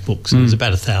 360-page books. And there's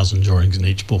about 1,000 drawings in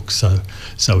each book, so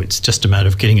it's just a matter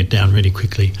of getting it down really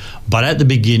quickly. But at the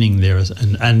beginning, there is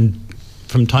and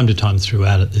from time to time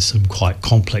throughout it, there's some quite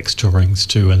complex drawings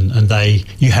too, and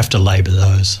you have to labour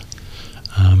those.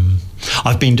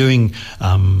 I've been doing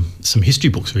some history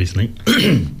books recently,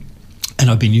 and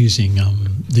I've been using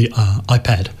the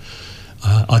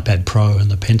iPad Pro and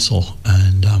the pencil,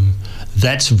 and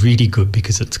that's really good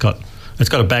because it's got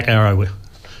a back arrow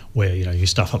where you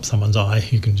stuff up someone's eye,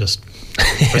 you can just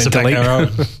press a back arrow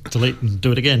and delete and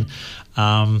do it again.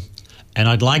 And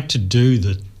I'd like to do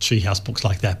the Treehouse books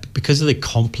like that, but because of the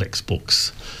complex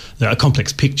books, there are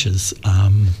complex pictures.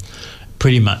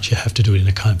 Pretty much you have to do it in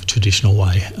a kind of traditional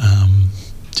way,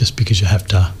 just because you have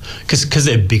to, because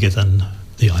they're bigger than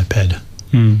the iPad.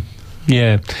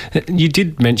 Yeah. You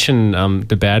did mention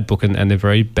the bad book and the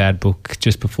very bad book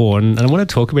just before, and I want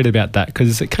to talk a bit about that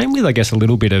because it came with, I guess, a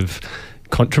little bit of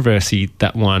controversy,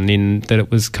 that one, in that it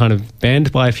was kind of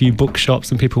banned by a few bookshops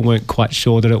and people weren't quite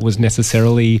sure that it was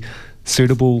necessarily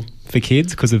suitable for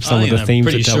kids because of some of the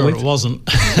themes it dealt with. I'm pretty sure it wasn't.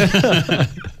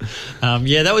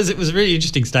 It was a really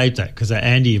interesting stage, that, because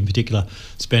Andy in particular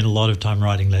spent a lot of time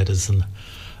writing letters and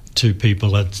to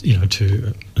people,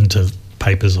 to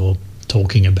papers or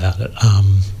talking about it.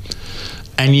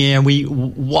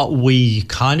 What we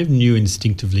kind of knew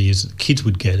instinctively is that kids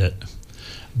would get it,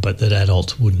 but that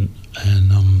adults wouldn't.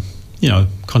 And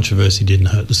controversy didn't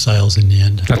hurt the sales in the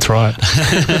end. That's right.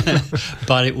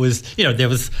 But it was,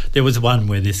 there was one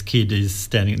where this kid is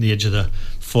standing at the edge of the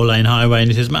 4-lane highway and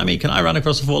he says, "Mummy, can I run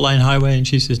across the 4-lane highway?" And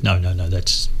she says, No,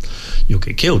 that's, you'll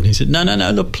get killed. And he said, No,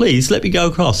 look, please, let me go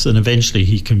across. And eventually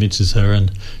he convinces her,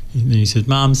 and then he says,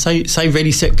 "Mum, say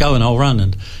ready, set, go, and I'll run."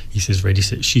 And he says, "Ready,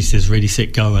 set," she says, "Ready,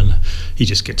 set, go," and he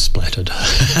just gets splattered.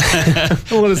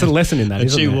 Well, there's a lesson in that, and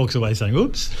isn't she there? walks away saying,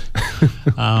 "Oops."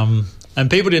 And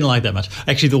people didn't like that much.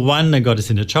 Actually, the one that got us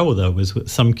into trouble, though, was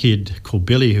some kid called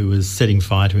Billy who was setting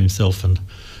fire to himself and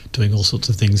doing all sorts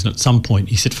of things. And at some point,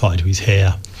 he set fire to his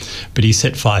hair, but he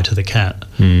set fire to the cat.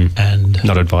 And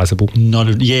not advisable.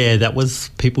 That was,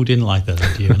 people didn't like that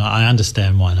idea, and I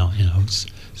understand why not.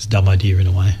 It's a dumb idea in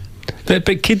a way.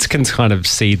 But kids can kind of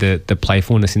see the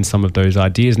playfulness in some of those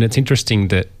ideas, and it's interesting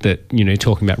that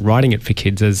talking about writing it for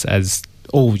kids as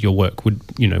all your work would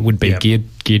be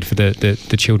geared for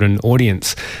the children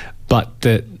audience, but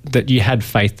that you had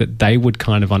faith that they would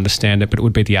kind of understand it, but it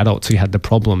would be the adults who had the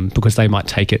problem because they might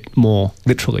take it more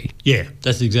literally. Yeah,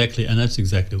 that's exactly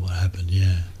what happened.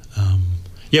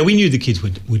 Yeah, we knew the kids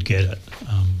would get it,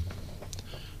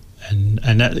 and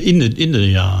that in the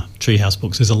Treehouse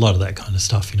books, there's a lot of that kind of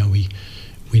stuff.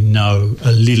 We know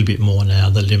a little bit more now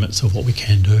the limits of what we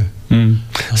can do.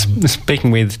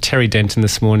 Speaking with Terry Denton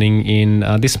this morning in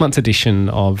this month's edition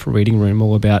of Reading Room,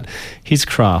 all about his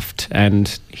craft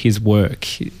and his work.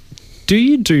 Do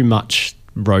you do much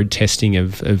road testing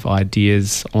of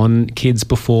ideas on kids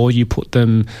before you put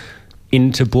them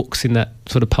into books in that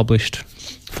sort of published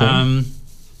form?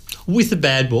 With the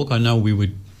bad book, I know we were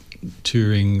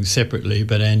touring separately,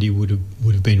 but Andy would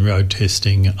have been road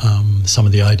testing some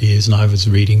of the ideas, and I was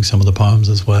reading some of the poems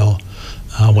as well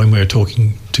when we were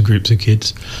talking to groups of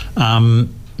kids.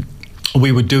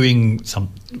 We were doing some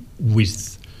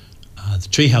with the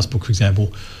Treehouse book, for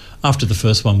example. After the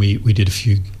first one, we did a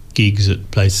few gigs at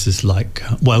places like,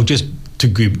 just to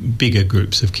bigger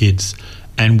groups of kids,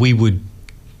 and we would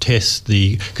test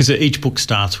because each book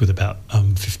starts with about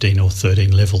 15 or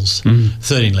 13 levels.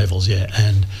 13 levels,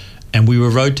 and we were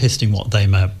road testing what they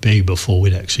might be before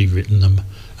we'd actually written them.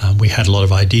 We had a lot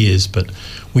of ideas, but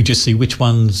we just see which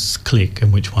ones click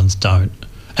and which ones don't.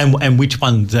 And which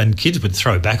ones, and kids would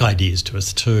throw back ideas to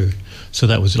us too. So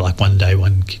that was like one day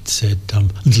one kid said,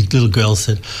 little girl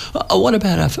said, "Oh, what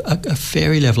about a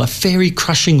fairy level, a fairy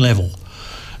crushing level?"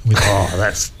 And we thought,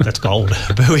 that's gold.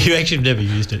 But we actually never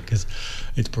used it because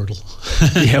it's brutal.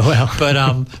 Yeah,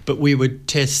 well. But we would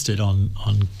test it on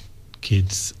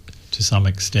kids to some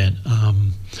extent.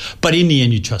 But in the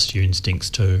end, you trust your instincts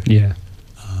too. Yeah.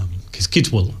 Because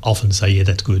kids will often say, "Yeah,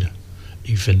 that's good,"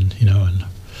 even, and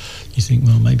you think,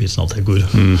 well, maybe it's not that good.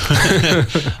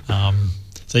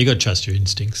 So you got to trust your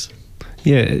instincts.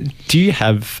 Yeah. Do you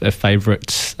have a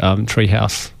favourite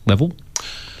treehouse level?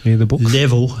 Any of the books?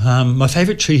 Level. My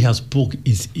favourite treehouse book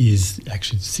is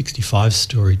actually the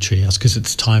 65-story treehouse because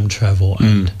it's time travel.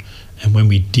 And when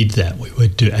we did that, we were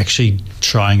actually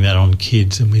trying that on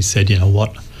kids, and we said,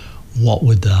 what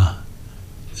would the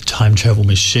time travel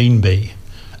machine be?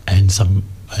 And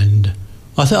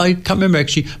I can't remember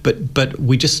actually, but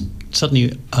we just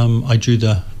suddenly I drew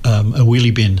a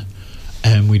wheelie bin,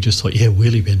 and we just thought,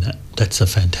 wheelie bin, that's a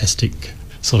fantastic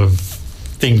sort of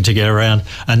thing to get around,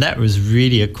 and that was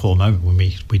really a core moment when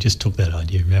we just took that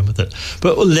idea around with it.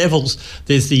 But levels,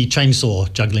 there's the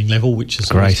chainsaw juggling level, which is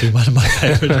great, one of my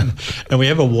favourite, and we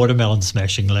have a watermelon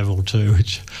smashing level too,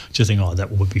 which I think,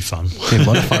 that would be fun. Yeah, a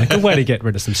lot of fun. Good way to get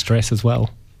rid of some stress as well.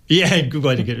 Yeah, good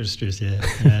way to get rid of stress. Yeah.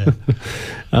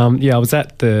 I was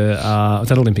at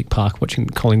Olympic Park watching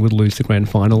Collingwood lose the grand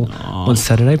final on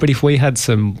Saturday. But if we had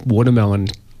some watermelon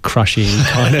crushing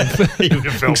kind of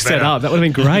set up, that would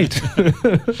have been great.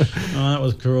 That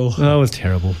was cruel. That was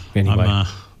terrible. Anyway,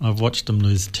 I've watched them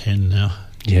lose 10 now.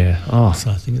 Yeah.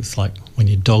 So I think it's like when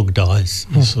your dog dies,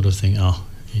 you sort of think,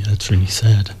 that's really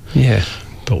sad. Yeah.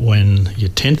 But when your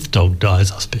 10th dog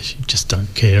dies, I suppose you just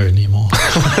don't care anymore.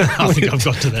 I think I've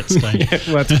got to that stage. Yeah,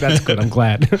 well, that's good. I'm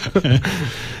glad.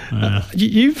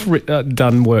 You've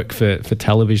done work for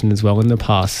television as well in the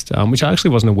past, which I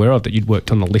actually wasn't aware of, that you'd worked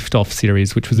on the Liftoff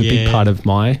series, which was a big part of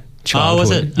my childhood. Oh,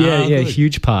 was it? Yeah, good.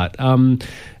 Huge part.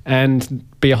 And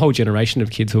be a whole generation of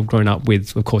kids who have grown up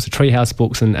with, of course, the Treehouse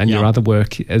books and your other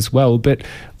work as well. But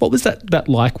what was that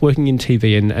like working in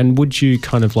TV? And would you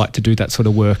kind of like to do that sort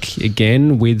of work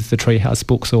again with the Treehouse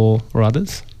books or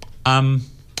others? I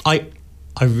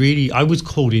was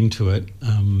called into it.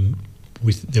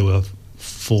 There were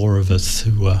 5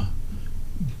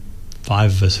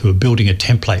 of us who were building a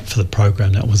template for the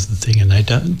program. That was the thing, and they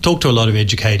talked to a lot of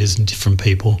educators and different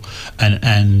people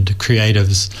and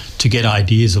creatives to get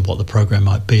ideas of what the program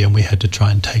might be, and we had to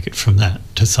try and take it from that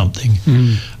to something.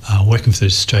 Working for the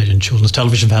Australian Children's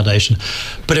Television Foundation,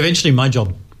 but eventually my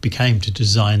job became to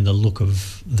design the look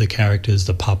of the characters,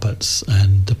 the puppets,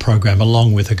 and the program,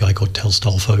 along with a guy called Tel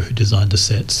Stolfo who designed the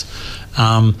sets.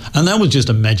 And that was just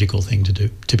a magical thing to do,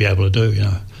 to be able to do,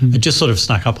 It just sort of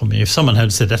snuck up on me. If someone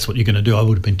had said that's what you're going to do, I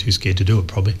would have been too scared to do it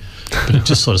probably. But it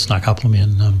just sort of snuck up on me,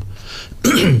 and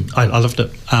I loved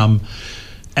it.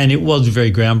 And it was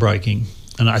very groundbreaking.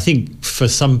 And I think for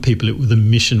some people the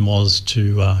mission was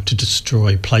to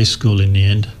destroy Play School in the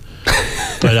end.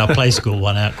 But our Play School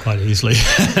won out quite easily.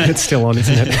 It's still on,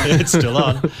 isn't it? It's still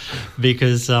on,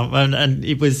 because and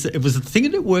it was the thing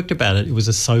that worked about it. It was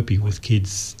a soapy with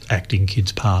kids acting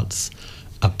kids' parts,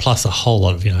 plus a whole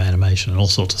lot of animation and all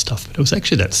sorts of stuff. But it was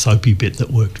actually that soapy bit that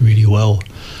worked really well.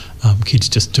 Kids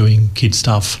just doing kid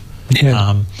stuff.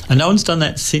 Yeah. And no one's done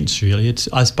that since, really.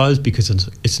 It's, I suppose, because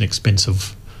it's an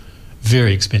expensive,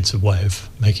 very expensive way of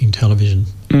making television.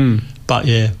 But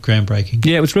groundbreaking.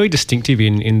 Yeah, it was really distinctive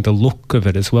in the look of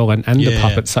it as well, and the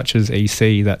puppets such as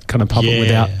EC, that kind of puppet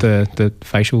without the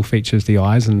facial features, the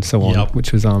eyes and so on,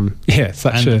 which was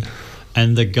such a...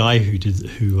 And the guy who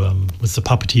was the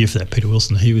puppeteer for that, Peter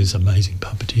Wilson, he was an amazing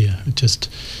puppeteer. It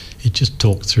just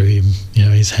talked through him,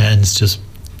 his hands just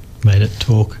made it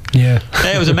talk. Yeah.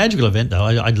 It was a magical event though.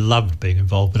 I loved being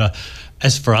involved, but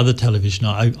as for other television,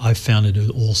 I found it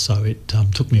also, it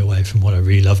took me away from what I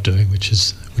really love doing, which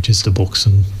is the books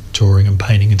and drawing and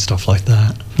painting and stuff like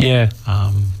that. Yeah.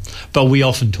 But we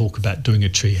often talk about doing a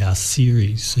Treehouse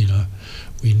series,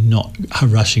 we're not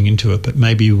rushing into it, but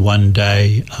maybe one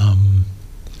day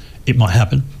it might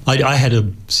happen. I had a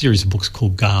series of books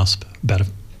called Gasp, about a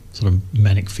sort of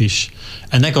manic fish,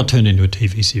 and that got turned into a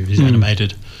TV series,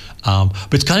 animated.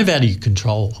 But it's kind of out of your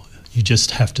control. You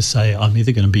just have to say, I'm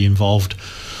either going to be involved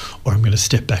or I'm going to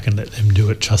step back and let them do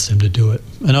it, trust them to do it.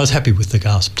 And I was happy with the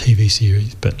Gasp TV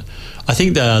series, but I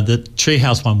think the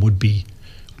Treehouse one would be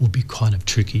kind of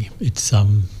tricky. It's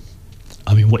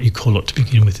what you call it to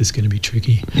begin with is going to be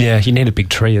tricky. Yeah, you need a big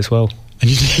tree as well. And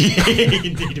you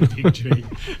need a big tree.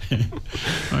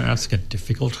 That's getting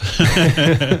difficult.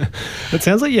 It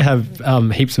sounds like you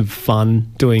have heaps of fun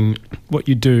doing what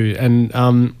you do, and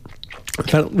I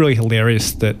found it really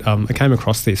hilarious that I came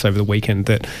across this over the weekend,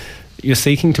 that you're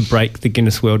seeking to break the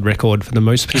Guinness World Record for the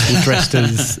most people dressed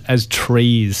as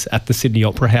trees at the Sydney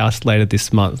Opera House later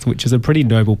this month, which is a pretty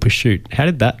noble pursuit. How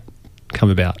did that come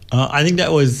about? I think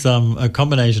that was a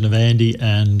combination of Andy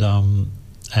and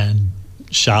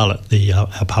Charlotte,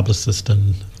 our publicist,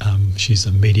 and she's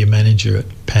a media manager at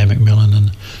Pam Macmillan,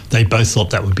 and they both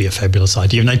thought that would be a fabulous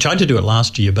idea. And they tried to do it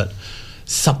last year, but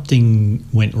something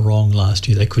went wrong last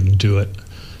year. They couldn't do it.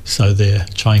 So they're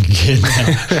trying again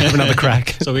now. Have another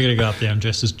crack. So we're going to go up there and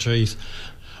dress as trees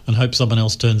and hope someone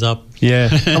else turns up.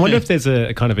 Yeah. I wonder if there's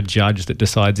a kind of a judge that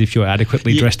decides if you're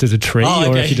adequately dressed as a tree,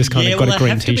 or if you just kind of got a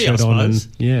green T-shirt on. And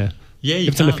Yeah,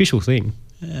 it's an official thing.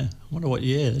 Yeah. I wonder what,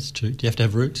 that's true. Do you have to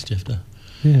have roots? Do you have to...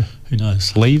 Yeah. Who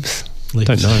knows? Leaves?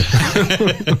 Don't know.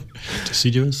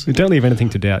 Deciduous? You don't leave anything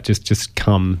to doubt. Just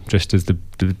come dressed as the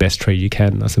best tree you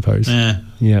can, I suppose. Yeah.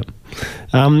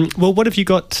 Well, what have you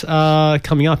got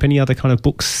coming up? Any other kind of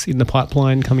books in the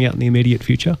pipeline coming out in the immediate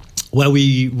future? Well,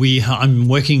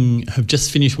 have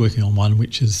just finished working on one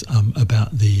which is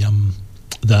about the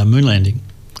moon landing,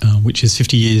 which is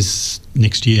 50 years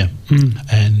next year.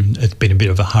 And it's been a bit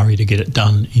of a hurry to get it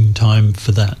done in time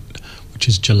for that, which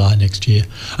is July next year.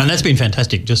 And that's been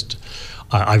fantastic.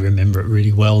 I remember it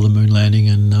really well, the moon landing,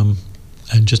 and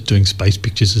just doing space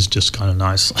pictures is just kind of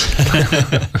nice.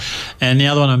 And the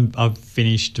other one I've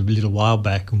finished a little while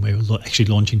back, and we're actually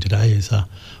launching today, is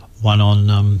one on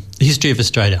the history of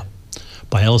Australia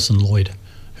by Alison Lloyd,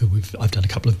 who I've done a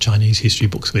couple of Chinese history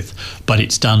books with. But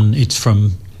it's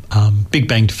from Big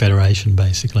Bang to Federation,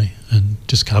 basically, and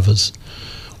just covers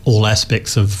all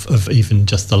aspects of even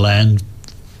just the land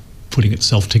putting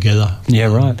itself together.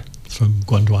 Yeah, right. From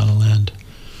Gondwana land.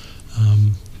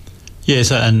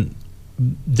 And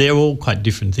they're all quite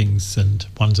different things, and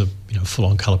one's a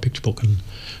full-on colour picture book, and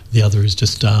the other is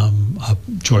just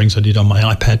drawings I did on my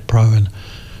iPad Pro, and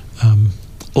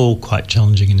all quite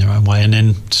challenging in their own way. And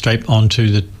then straight on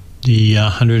to the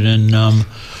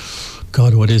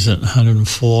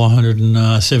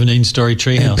 117 story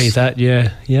treehouse. Be that,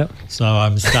 yeah. So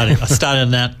I started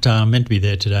that, meant to be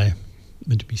there today.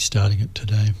 Meant to be starting it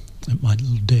today at my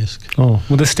little desk. Oh,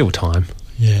 well, there's still time.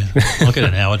 Yeah, I'll get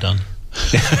an hour done.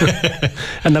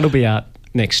 And that'll be out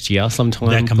next year sometime.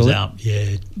 That comes out,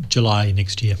 July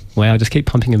next year. Wow, just keep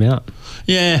pumping them out.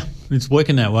 Yeah, it's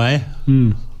working that way.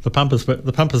 The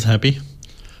pumper's happy,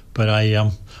 but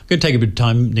I'm going to take a bit of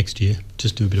time next year,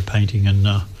 just do a bit of painting and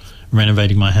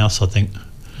renovating my house, I think,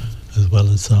 as well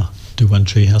as do one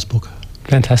treehouse book.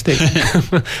 Fantastic.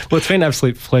 Well, it's been an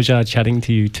absolute pleasure chatting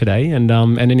to you today, and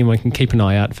anyone can keep an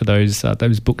eye out for those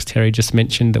books Terry just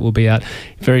mentioned that will be out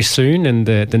very soon, and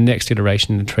the next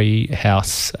iteration of the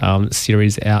Treehouse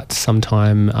series out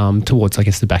sometime towards, I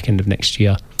guess, the back end of next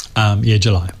year.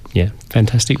 July. Yeah,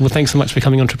 fantastic. Well, thanks so much for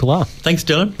coming on Triple R. Thanks,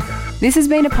 Dylan. This has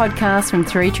been a podcast from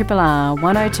 3RRR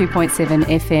 102.7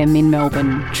 FM in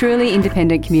Melbourne. Truly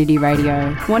independent community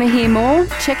radio. Want to hear more?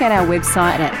 Check out our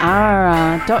website at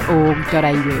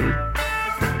rrr.org.au.